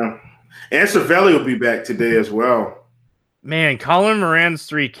 Yeah. And Cervelli will be back today as well. Man, Colin Moran's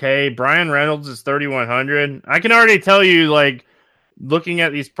 3K, Brian Reynolds is 3,100. I can already tell you, looking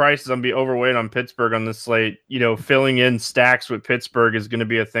at these prices, I'm be overweight on Pittsburgh on this slate. Filling in stacks with Pittsburgh is going to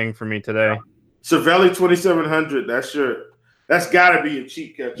be a thing for me today. Cervelli 2,700. That's got to be a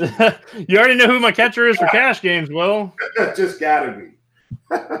cheap catcher. You already know who my catcher is for cash games, Will. Just got to be.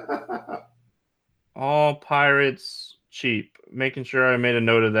 All Pirates cheap. Making sure I made a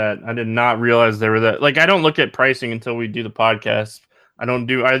note of that. I did not realize they were that. Like, I don't look at pricing until we do the podcast.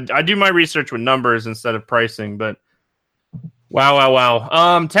 I do my research with numbers instead of pricing, but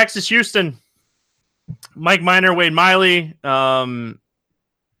wow. Texas, Houston, Mike Minor, Wade Miley, 9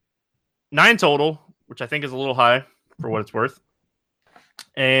 total, which I think is a little high for what it's worth.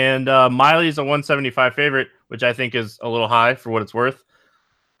 And Miley's a 175 favorite, which I think is a little high for what it's worth.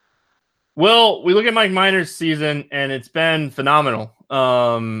 Well, we look at Mike Minor's season, and it's been phenomenal.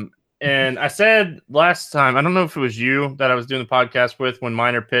 And I said last time, I don't know if it was you that I was doing the podcast with when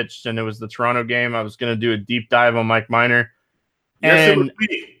Minor pitched, and it was the Toronto game. I was going to do a deep dive on Mike Minor. Yes, it was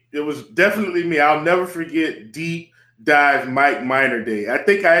me. It was definitely me. I'll never forget deep dive Mike Minor day. I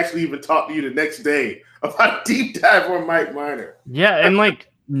think I actually even talked to you the next day about deep dive on Mike Minor. Yeah, and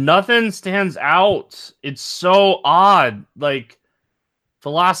like nothing stands out. It's so odd. Like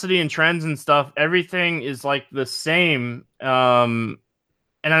velocity and trends and stuff, everything is like the same. And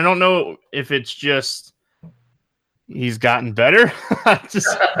I don't know if it's just he's gotten better.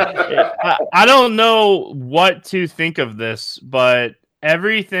 I don't know what to think of this, but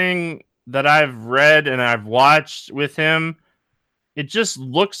everything that I've read and I've watched with him, it just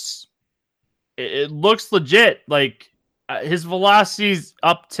looks legit. Like his velocity's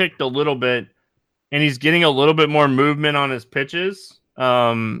upticked a little bit, and he's getting a little bit more movement on his pitches.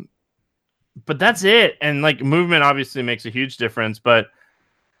 But that's it. And like movement obviously makes a huge difference, but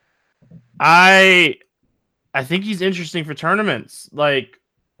I think he's interesting for tournaments. Like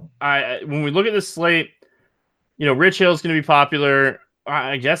when we look at this slate, you know, Rich Hill's going to be popular.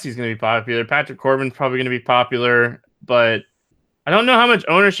 I guess he's going to be popular. Patrick Corbin's probably going to be popular, but I don't know how much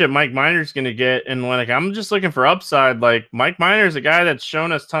ownership Mike Minor's going to get. And like, I'm just looking for upside. Like Mike Minor is a guy that's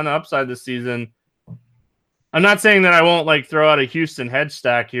shown us a ton of upside this season. I'm not saying that I won't like throw out a Houston hedge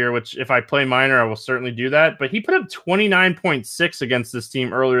stack here, which if I play Minor, I will certainly do that. But he put up 29.6 against this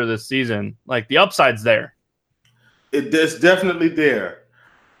team earlier this season. Like the upside's there. It's definitely there.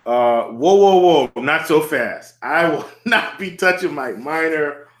 Whoa. Not so fast. I will not be touching Mike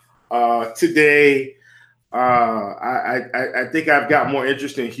Minor today. I think I've got more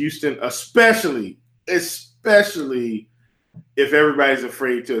interest in Houston, especially if everybody's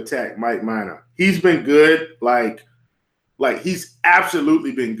afraid to attack Mike Minor. He's been good. Like he's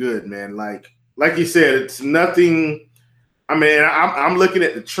absolutely been good, man. Like you said, it's nothing. I mean, I'm looking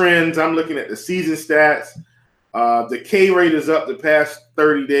at the trends. I'm looking at the season stats. The K rate is up the past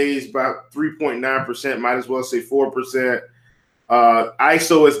 30 days, about 3.9%. Might as well say 4%.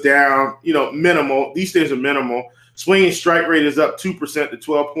 ISO is down, minimal. These things are minimal. Swinging strike rate is up 2% to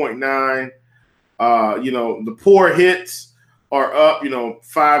 12.9. The poor hits are up,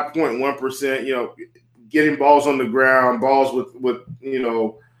 5.1%, getting balls on the ground, balls with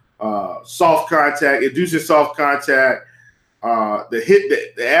soft contact, inducing soft contact.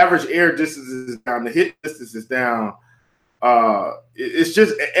 The average air distance is down. The hit distance is down. It's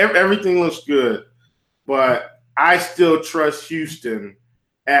just everything looks good, but I still trust Houston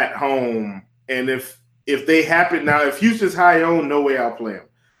at home. And if they happen now, if Houston's high owned, no way I'll play them.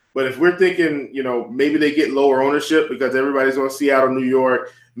 But if we're thinking, maybe they get lower ownership because everybody's on Seattle, New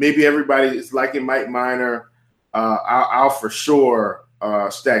York, maybe everybody is liking Mike Minor, I'll for sure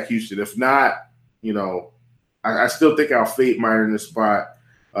stack Houston. If not, I still think I'll fade Minor in this spot,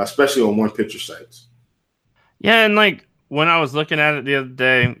 especially on one-pitcher sites. Yeah, and like when I was looking at it the other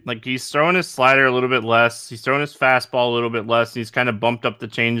day, like he's throwing his slider a little bit less. He's throwing his fastball a little bit less. He's kind of bumped up the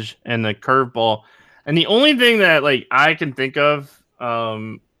change and the curveball. And the only thing that like I can think of,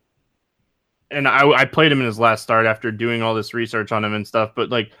 and I played him in his last start after doing all this research on him and stuff. But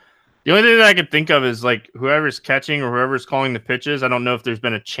like the only thing that I could think of is like whoever's catching or whoever's calling the pitches. I don't know if there's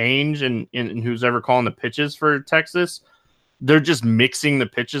been a change in who's ever calling the pitches for Texas. They're just mixing the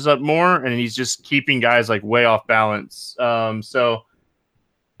pitches up more, and he's just keeping guys like way off balance. I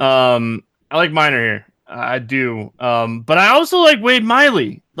like Minor here. I do. But I also like Wade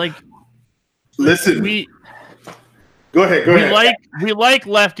Miley. Like, listen, Go ahead. We like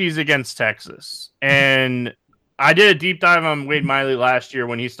lefties against Texas, and I did a deep dive on Wade Miley last year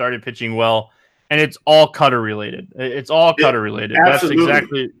when he started pitching well, and it's all cutter related. It's all cutter related. Absolutely. That's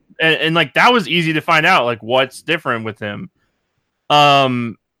exactly, and like that was easy to find out, like what's different with him.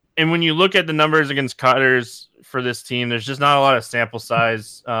 And when you look at the numbers against cutters for this team, there's just not a lot of sample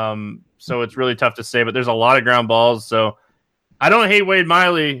size, so it's really tough to say. But there's a lot of ground balls, so. I don't hate Wade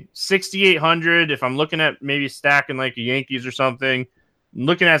Miley. 6,800. If I'm looking at maybe stacking like a Yankees or something,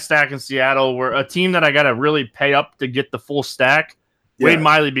 looking at stacking Seattle, where a team that I got to really pay up to get the full stack, Wade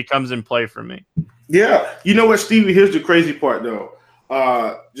Miley becomes in play for me. Yeah. You know what, Stevie? Here's the crazy part, though.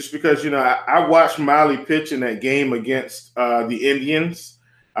 just because, I watched Miley pitch in that game against the Indians.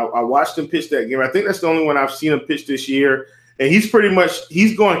 I watched him pitch that game. I think that's the only one I've seen him pitch this year. And he's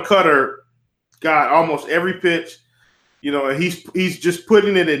going cutter, God, almost every pitch, and he's just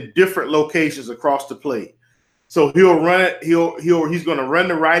putting it in different locations across the plate. So he'll run it. He's going to run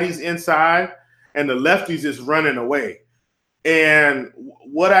the righties inside, and the lefties is running away. And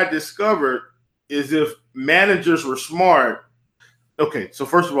what I discovered is if managers were smart. Okay, so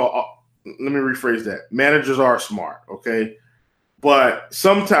first of all, let me rephrase that. Managers are smart, okay? But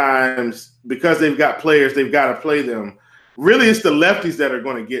sometimes because they've got players, they've got to play them. Really, it's the lefties that are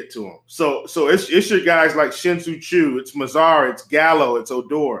going to get to them. So it's your guys like Shin-Soo Choo, it's Mazara, it's Gallo, it's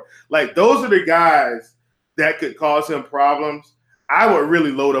Odor. Like, those are the guys that could cause him problems. I would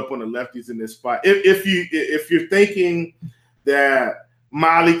really load up on the lefties in this spot. If you're thinking that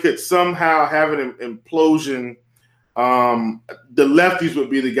Miley could somehow have an implosion, the lefties would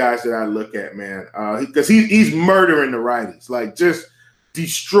be the guys that I look at, man, because he's murdering the righties, like just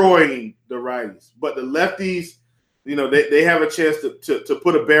destroying the righties. But the lefties, they have a chance to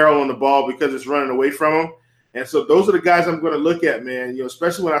put a barrel on the ball because it's running away from them. And so those are the guys I'm going to look at, man.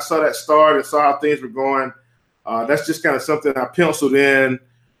 Especially when I saw that start and saw how things were going. That's just kind of something I penciled in.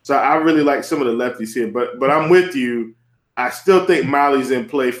 So I really like some of the lefties here. But I'm with you. I still think Miley's in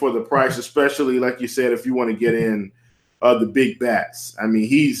play for the price, especially like you said, if you want to get in the big bats. I mean,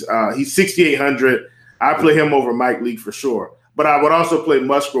 he's 6,800. I play him over Mike Leake for sure. But I would also play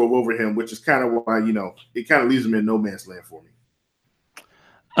Musgrove over him, which is kind of why, it kind of leaves him in no man's land for me.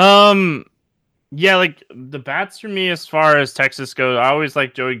 Yeah, like the bats for me as far as Texas goes, I always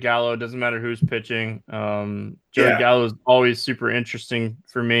like Joey Gallo. It doesn't matter who's pitching. Joey Gallo is always super interesting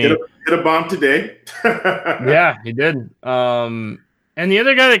for me. Hit a bomb today. Yeah, he did. And the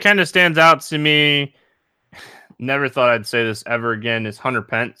other guy that kind of stands out to me, never thought I'd say this ever again, is Hunter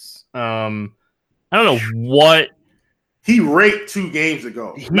Pence. I don't know what. He raked 2 games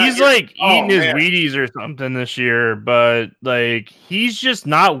ago. He's eating his Wheaties or something this year, but he's just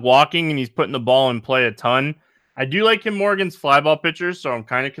not walking and he's putting the ball in play a ton. I do like Kim Morgan's fly ball pitchers, so I'm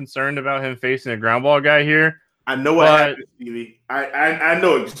kind of concerned about him facing a ground ball guy here. I know what happened, Stevie. I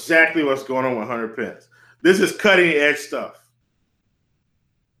know exactly what's going on with Hunter Pence. This is cutting edge stuff.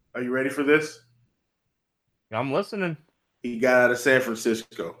 Are you ready for this? I'm listening. He got out of San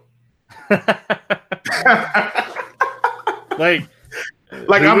Francisco.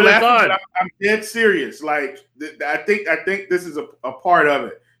 I'm laughing, but I'm dead serious. I think this is a part of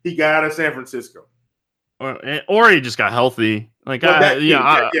it. He got out of San Francisco, or he just got healthy. For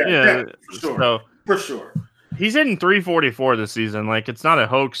sure. For sure. He's hitting 344 this season. It's not a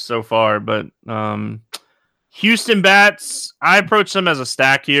hoax so far, but Houston bats, I approach them as a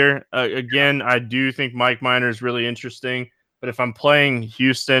stack here. Again, I do think Mike Minor is really interesting, but if I'm playing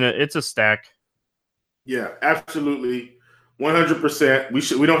Houston, it's a stack. Yeah, absolutely. 100%.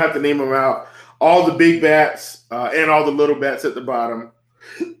 We don't have to name them out. All the big bats and all the little bats at the bottom.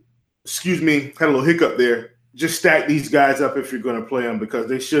 Excuse me, had a little hiccup there. Just stack these guys up if you're going to play them because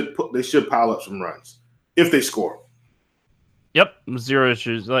they should pile up some runs if they score. Yep, zero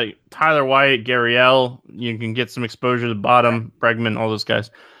issues. Like Tyler White, Gurriel, you can get some exposure to the bottom. Bregman, all those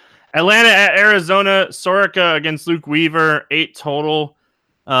guys. Atlanta at Arizona. Soroka against Luke Weaver. 8 total.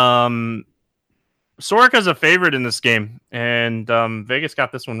 Soroka's a favorite in this game, and Vegas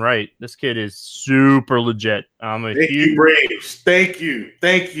got this one right. This kid is super legit. Thank you, Braves. Thank you.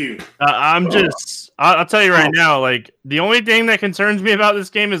 I'll tell you right now, the only thing that concerns me about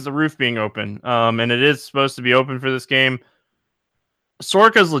this game is the roof being open, and it is supposed to be open for this game.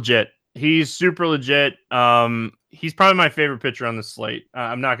 Soroka's legit. He's super legit. He's probably my favorite pitcher on the slate.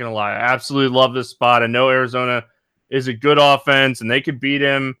 I'm not going to lie. I absolutely love this spot. I know Arizona is a good offense, and they could beat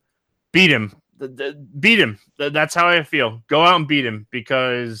him. Beat him. That's how I feel. Go out and beat him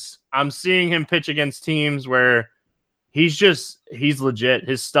because I'm seeing him pitch against teams where he's legit.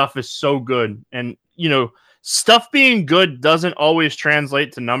 His stuff is so good. And, stuff being good doesn't always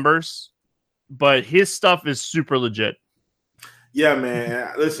translate to numbers, but his stuff is super legit. Yeah,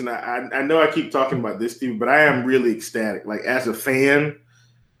 man. Listen, I know I keep talking about this, Steve, but I am really ecstatic. As a fan,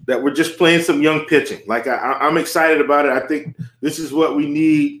 that we're just playing some young pitching. I'm excited about it. I think this is what we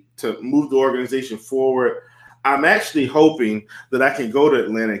need to move the organization forward. I'm actually hoping that I can go to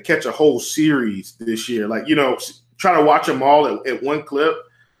Atlanta and catch a whole series this year. Try to watch them all at one clip.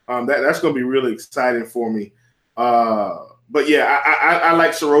 That's going to be really exciting for me. But yeah, I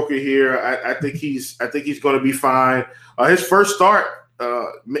like Soroka here. I think he's going to be fine. His first start,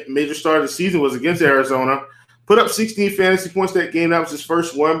 major start of the season was against Arizona. Put up 16 fantasy points that game. That was his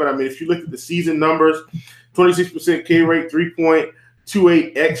first one. But if you look at the season numbers, 26% K rate, 3.2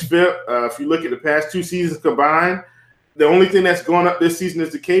 .28 xFIP. If you look at the past 2 seasons combined, the only thing that's gone up this season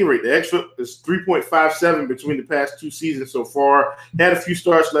is the K rate. The xFIP is 3.57 between the past 2 seasons so far. Had a few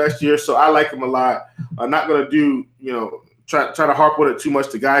starts last year, so I like him a lot. I'm not going to do, try to harp on it too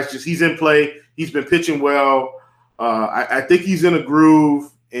much. The guy's just, he's in play. He's been pitching well. I think he's in a groove,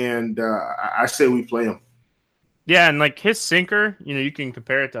 and I say we play him. Yeah, and like his sinker, you can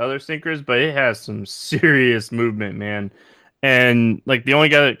compare it to other sinkers, but it has some serious movement, man. And like the only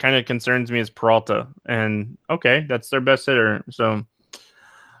guy that kind of concerns me is Peralta. And okay, that's their best hitter. So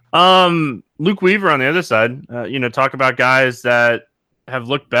Luke Weaver on the other side, talk about guys that have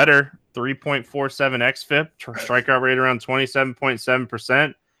looked better. 3.47 xFIP, strikeout rate around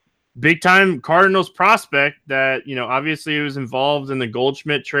 27.7%. Big time Cardinals prospect that, obviously was involved in the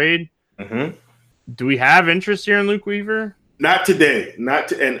Goldschmidt trade. Mm-hmm. Do we have interest here in Luke Weaver? Not today.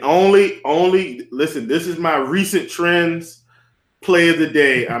 And only listen, this is my recent trends play of the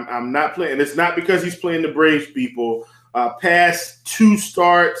day. I'm not playing. And it's not because he's playing the Braves, people. Past 2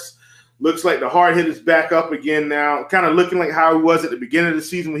 starts, looks like the hard hit is back up again now. Kind of looking like how he was at the beginning of the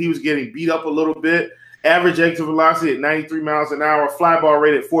season when he was getting beat up a little bit. Average exit velocity at 93 miles an hour, fly ball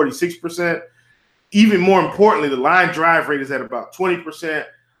rate at 46%. Even more importantly, the line drive rate is at about 20%,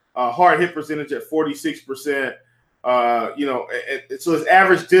 hard hit percentage at 46%. So his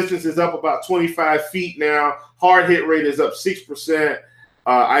average distance is up about 25 feet now. Hard hit rate is up 6%.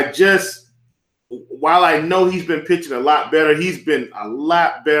 While I know he's been pitching a lot better, he's been a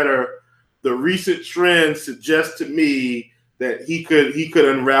lot better. The recent trends suggest to me that he could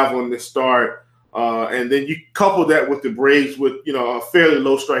unravel in this start. And then you couple that with the Braves with, a fairly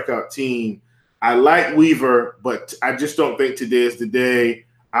low strikeout team. I like Weaver, but I just don't think today is the day.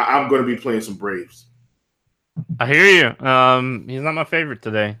 I'm going to be playing some Braves. I hear you. He's not my favorite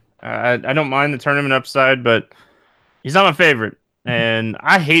today. I don't mind the tournament upside, but he's not my favorite. And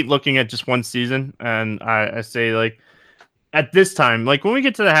I hate looking at just one season. And I say, like, at this time, like when we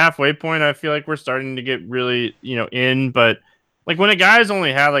get to the halfway point, I feel like we're starting to get really, in. But like when a guy's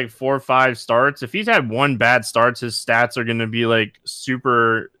only had like 4 or 5 starts, if he's had one bad starts, his stats are going to be like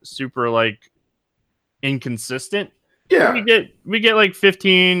super, super like inconsistent. Yeah, we get like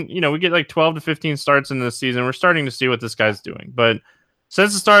 15, we get like 12 to 15 starts in this season. We're starting to see what this guy's doing. But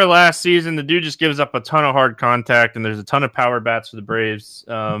since the start of last season, the dude just gives up a ton of hard contact, and there's a ton of power bats for the Braves.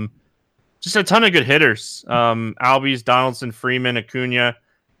 Just a ton of good hitters. Albies, Donaldson, Freeman, Acuna.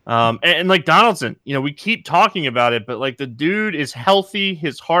 And like Donaldson, we keep talking about it, but like the dude is healthy.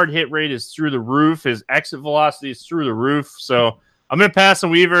 His hard hit rate is through the roof. His exit velocity is through the roof. So I'm going to pass on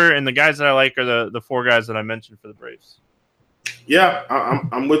Weaver, and the guys that I like are the 4 guys that I mentioned for the Braves. Yeah,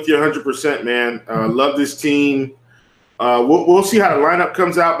 I'm with you 100%, man. Love this team. We'll see how the lineup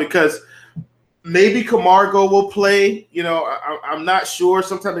comes out because maybe Camargo will play. I'm not sure.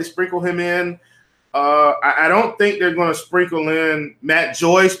 Sometimes they sprinkle him in. I don't think they're going to sprinkle in Matt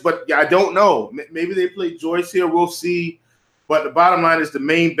Joyce, but I don't know. Maybe they play Joyce here. We'll see. But the bottom line is the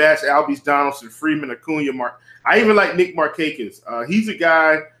main bats: Albies, Donaldson, Freeman, Acuna, I even like Nick Markakis. He's a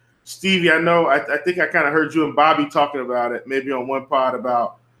guy, Stevie, I know. I think I kind of heard you and Bobby talking about it, maybe on one pod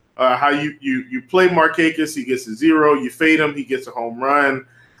about how you play Markakis, he gets a 0. You fade him, he gets a home run.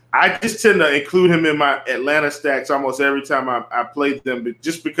 I just tend to include him in my Atlanta stacks almost every time I play them, but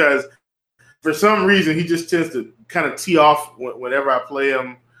just because for some reason he just tends to kind of tee off whenever I play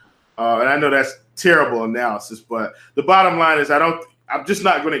him. And I know that's terrible analysis, but the bottom line is I'm just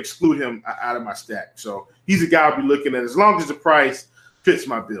not going to exclude him out of my stack. So he's a guy I'll be looking at as long as the price fits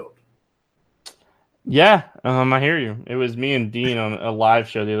my build. Yeah, I hear you. It was me and Dean on a live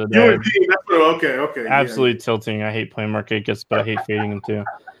show the other day. You and Dean, okay. Absolutely tilting. I hate playing Markakis, but I hate fading him too.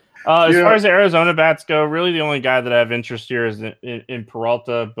 As far as the Arizona bats go, really the only guy that I have interest here is in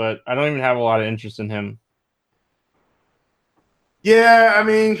Peralta, but I don't even have a lot of interest in him. Yeah, I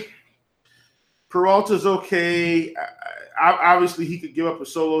mean, Peralta's okay. Obviously, he could give up a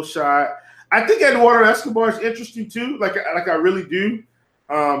solo shot. I think Eduardo Escobar is interesting too. Like I really do.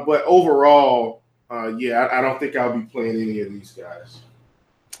 But overall, I don't think I'll be playing any of these guys.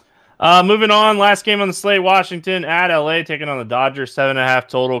 Moving on, last game on the slate: Washington at LA, taking on the Dodgers. 7.5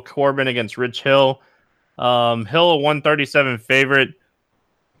 total. Corbin against Rich Hill. Hill a 137 favorite.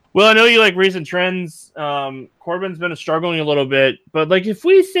 Well, I know you like recent trends. Corbin's been struggling a little bit, but like if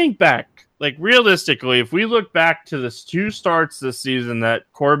we think back, like realistically, if we look back to the 2 starts this season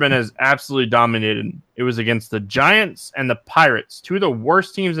that Corbin has absolutely dominated, it was against the Giants and the Pirates, 2 of the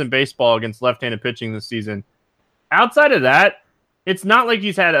worst teams in baseball against left-handed pitching this season. Outside of that, it's not like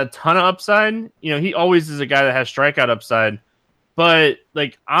he's had a ton of upside. He always is a guy that has strikeout upside. But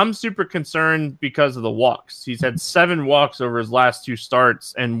like, I'm super concerned because of the walks. He's had 7 walks over his last 2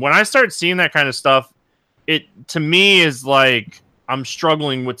 starts. And when I start seeing that kind of stuff, it to me is like I'm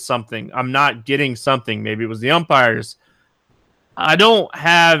struggling with something. I'm not getting something. Maybe it was the umpires. I don't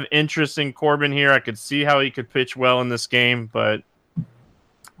have interest in Corbin here. I could see how he could pitch well in this game, but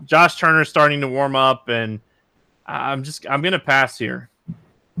Josh Turner's starting to warm up, and I'm going to pass here.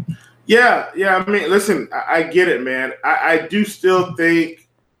 Yeah. I mean, listen, I get it, man. I do still think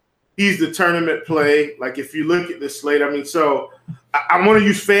he's the tournament play. Like, if you look at the slate, I mean, so I'm going to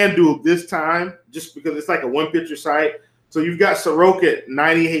use FanDuel this time just because it's like a one-pitcher site. So you've got Soroka at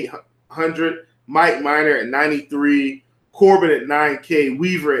 9,800, Mike Minor at 93, Corbin at 9K,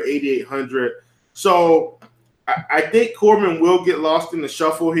 Weaver at 8,800. So I think Corbin will get lost in the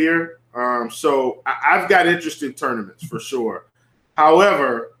shuffle here. So I've got interest in tournaments for sure.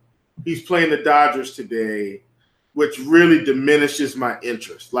 However, he's playing the Dodgers today, which really diminishes my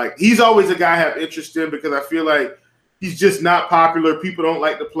interest. Like, he's always a guy I have interest in because I feel like he's just not popular. People don't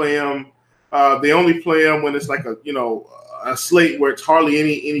like to play him. They only play him when it's like a slate where it's hardly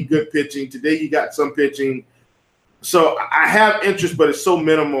any good pitching. Today you got some pitching. So I have interest, but it's so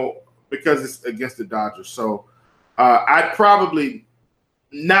minimal because it's against the Dodgers. So I'd probably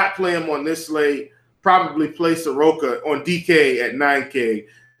not play him on this slate, probably play Soroka on DK at 9K,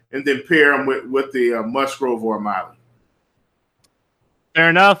 and then pair him with the Musgrove or Miley. Fair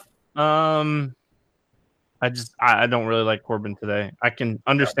enough. I don't really like Corbin today. I can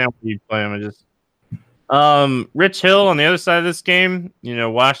understand why you play him. Rich Hill on the other side of this game,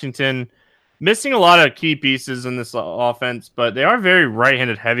 Washington missing a lot of key pieces in this offense, but they are very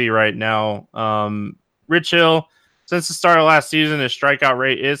right-handed heavy right now. Rich Hill, since the start of last season, his strikeout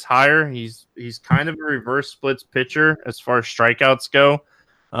rate is higher. He's kind of a reverse splits pitcher as far as strikeouts go.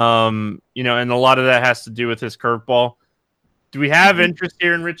 And a lot of that has to do with his curveball. Do we have interest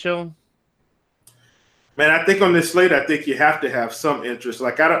here in Rich Hill? Man, I think on this slate, I think you have to have some interest.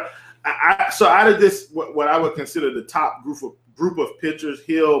 Like, so out of this, what I would consider the top group of pitchers,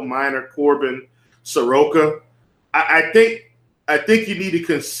 Hill, Minor, Corbin, Soroka, I think you need to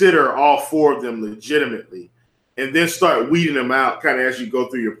consider all 4 of them legitimately, and then start weeding them out kind of as you go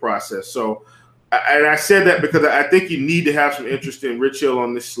through your process. So, and I said that because I think you need to have some interest in Rich Hill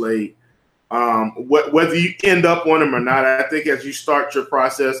on this slate. Whether you end up on him or not, I think as you start your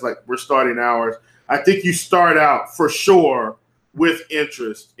process, like we're starting ours, I think you start out for sure with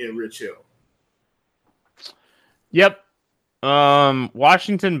interest in Rich Hill. Yep.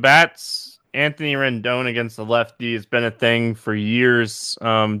 Washington bats Anthony Rendon against the lefty has been a thing for years.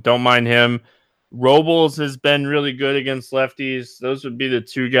 Don't mind him. Robles has been really good against lefties. Those would be the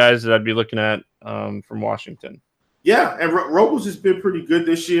 2 guys that I'd be looking at from Washington. Yeah, and Robles has been pretty good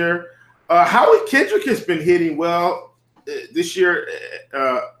this year. Howie Kendrick has been hitting well this year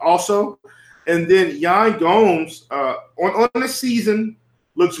also. And then Yan Gomes on the season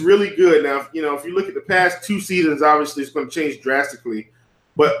looks really good. Now, if you look at the past 2 seasons, obviously it's going to change drastically.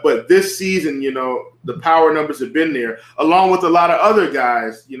 But this season, the power numbers have been there, along with a lot of other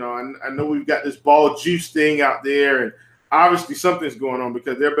guys. I know we've got this ball juice thing out there, and obviously something's going on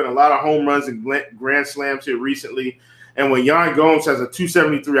because there have been a lot of home runs and grand slams here recently. And when Yan Gomes has a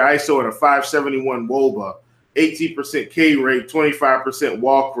 273 ISO and a 571 WOBA, 18% K rate, 25%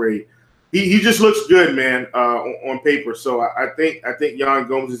 walk rate, he just looks good, man, on paper. So I think Yan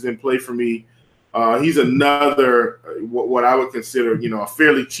Gomes is in play for me. He's another what I would consider, a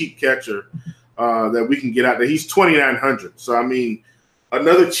fairly cheap catcher that we can get out there. He's 2,900. So, I mean,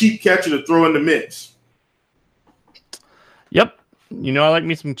 another cheap catcher to throw in the mix. Yep. I like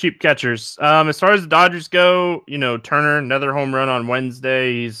me some cheap catchers. As far as the Dodgers go, Turner, another home run on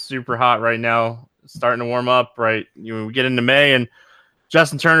Wednesday. He's super hot right now, starting to warm up, right? We get into May, and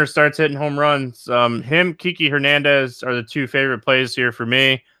Justin Turner starts hitting home runs. Him, Kiki Hernandez are the 2 favorite plays here for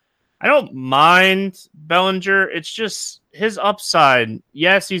me. I don't mind Bellinger. It's just his upside.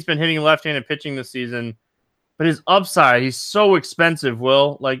 Yes, he's been hitting left-handed pitching this season, but his upside, he's so expensive,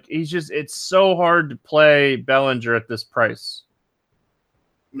 Will. Like, it's so hard to play Bellinger at this price.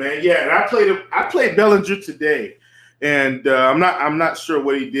 Man, yeah, and I played Bellinger today, and I'm not sure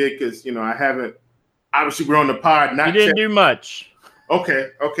what he did because I haven't. Obviously, we're on the pod. He didn't do much. Okay,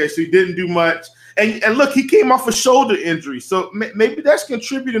 so he didn't do much, and look, he came off a shoulder injury, so maybe that's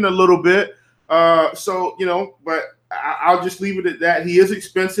contributing a little bit. But I'll just leave it at that. He is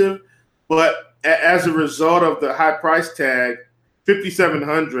expensive, but as a result of the high price tag,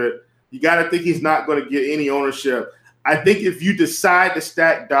 $5,700, you got to think he's not going to get any ownership. I think if you decide to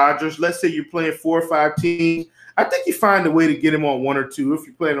stack Dodgers, let's say you're playing 4 or 5 teams, I think you find a way to get him on 1 or 2 if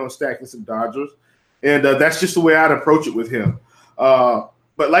you're planning on stacking some Dodgers. And that's just the way I'd approach it with him.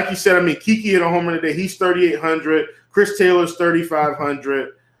 But like you said, I mean, Kiki hit a home run today. He's 3,800. Chris Taylor's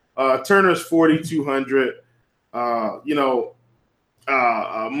 3,500. Turner's 4,200.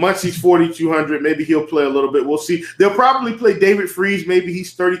 Muncy's 4,200. Maybe he'll play a little bit. We'll see. They'll probably play David Freese. Maybe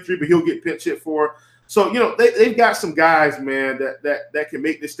he's 33, but he'll get pinch hit for. So, they've got some guys, man, that can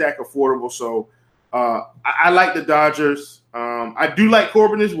make this stack affordable. So I like the Dodgers. I do like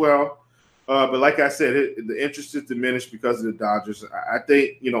Corbin as well. But like I said, the interest is diminished because of the Dodgers. I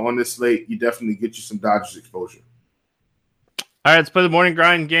think, on this slate, you definitely get you some Dodgers exposure. All right, let's play the morning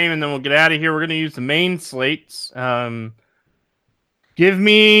grind game, and then we'll get out of here. We're going to use the main slates. Give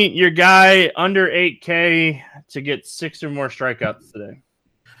me your guy under 8K to get 6 or more strikeouts today.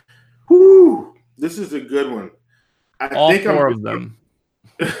 Whoo, this is a good one. All four of them.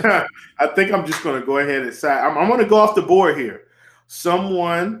 I think I'm just going to go ahead and say I'm going to go off the board here.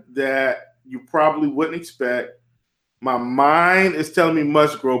 Someone that you probably wouldn't expect. My mind is telling me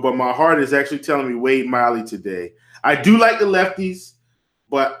Musgrove, but my heart is actually telling me Wade Miley today. I do like the lefties,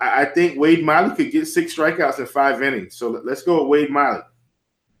 but I think Wade Miley could get 6 strikeouts in 5 innings. So let's go with Wade Miley.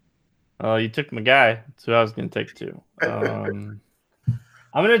 Oh, you took my guy. That's who I was going to take too. I'm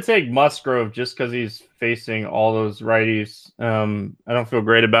going to take Musgrove just because he's facing all those righties. I don't feel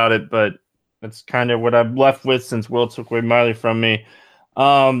great about it, but that's kind of what I'm left with since Will took Wade Miley from me.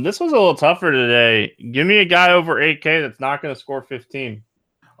 This was a little tougher today. Give me a guy over 8K that's not going to score 15.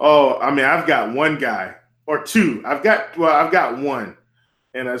 Oh, I mean, I've got one guy or two. I've got one,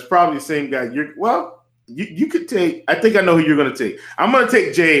 and it's probably the same guy. You could take. I think I know who you're going to take. I'm going to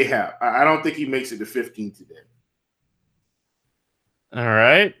take J.A. Happ. I don't think he makes it to 15 today. All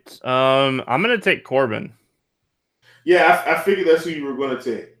right. I'm going to take Corbin. Yeah, I figured that's who you were going to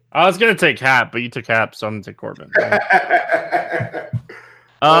take. I was going to take Happ, but you took Happ, so I'm going to take Corbin.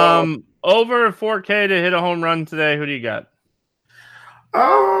 Over 4K to hit a home run today. Who do you got?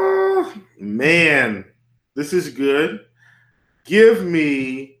 Oh, man. This is good. Give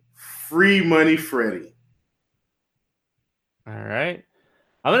me Free Money Freddie. All right.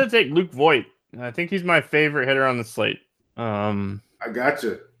 I'm going to take Luke Voit. I think he's my favorite hitter on the slate. I got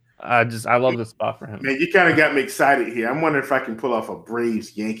you. I love the spot for him. Man, you kind of got me excited here. I'm wondering if I can pull off a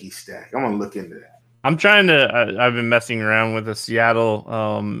Braves-Yankees stack. I'm going to look into that. I'm trying to I've been messing around with a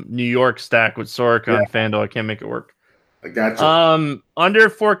Seattle, New York stack with Soroka and FanDuel. I can't make it work. I got you. Under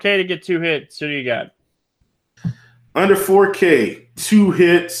 4K to get 2 hits. Who do you got? Under 4K, 2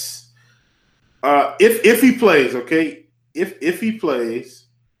 hits. If he plays, okay? If he plays,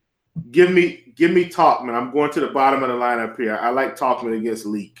 give me Talkman. I'm going to the bottom of the lineup here. I like Talkman against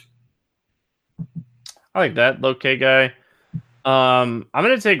Leak. I like that. Low K guy. I'm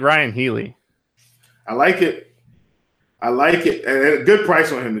going to take Ryan Healy. I like it. And a good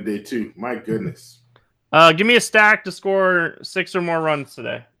price on him today, too. My goodness. Give me a stack to score 6 or more runs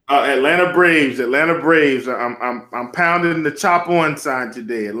today. Atlanta Braves. I'm pounding the chop on sign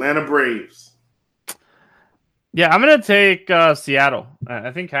today. Atlanta Braves. Yeah, I'm gonna take Seattle.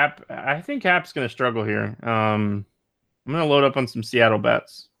 I think Hap's gonna struggle here. I'm gonna load up on some Seattle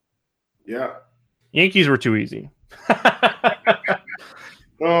bets. Yeah. Yankees were too easy.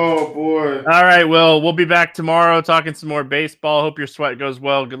 Oh boy. All right, we'll be back tomorrow talking some more baseball. Hope your sweat goes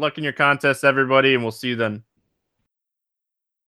well. Good luck in your contest, everybody, and we'll see you then.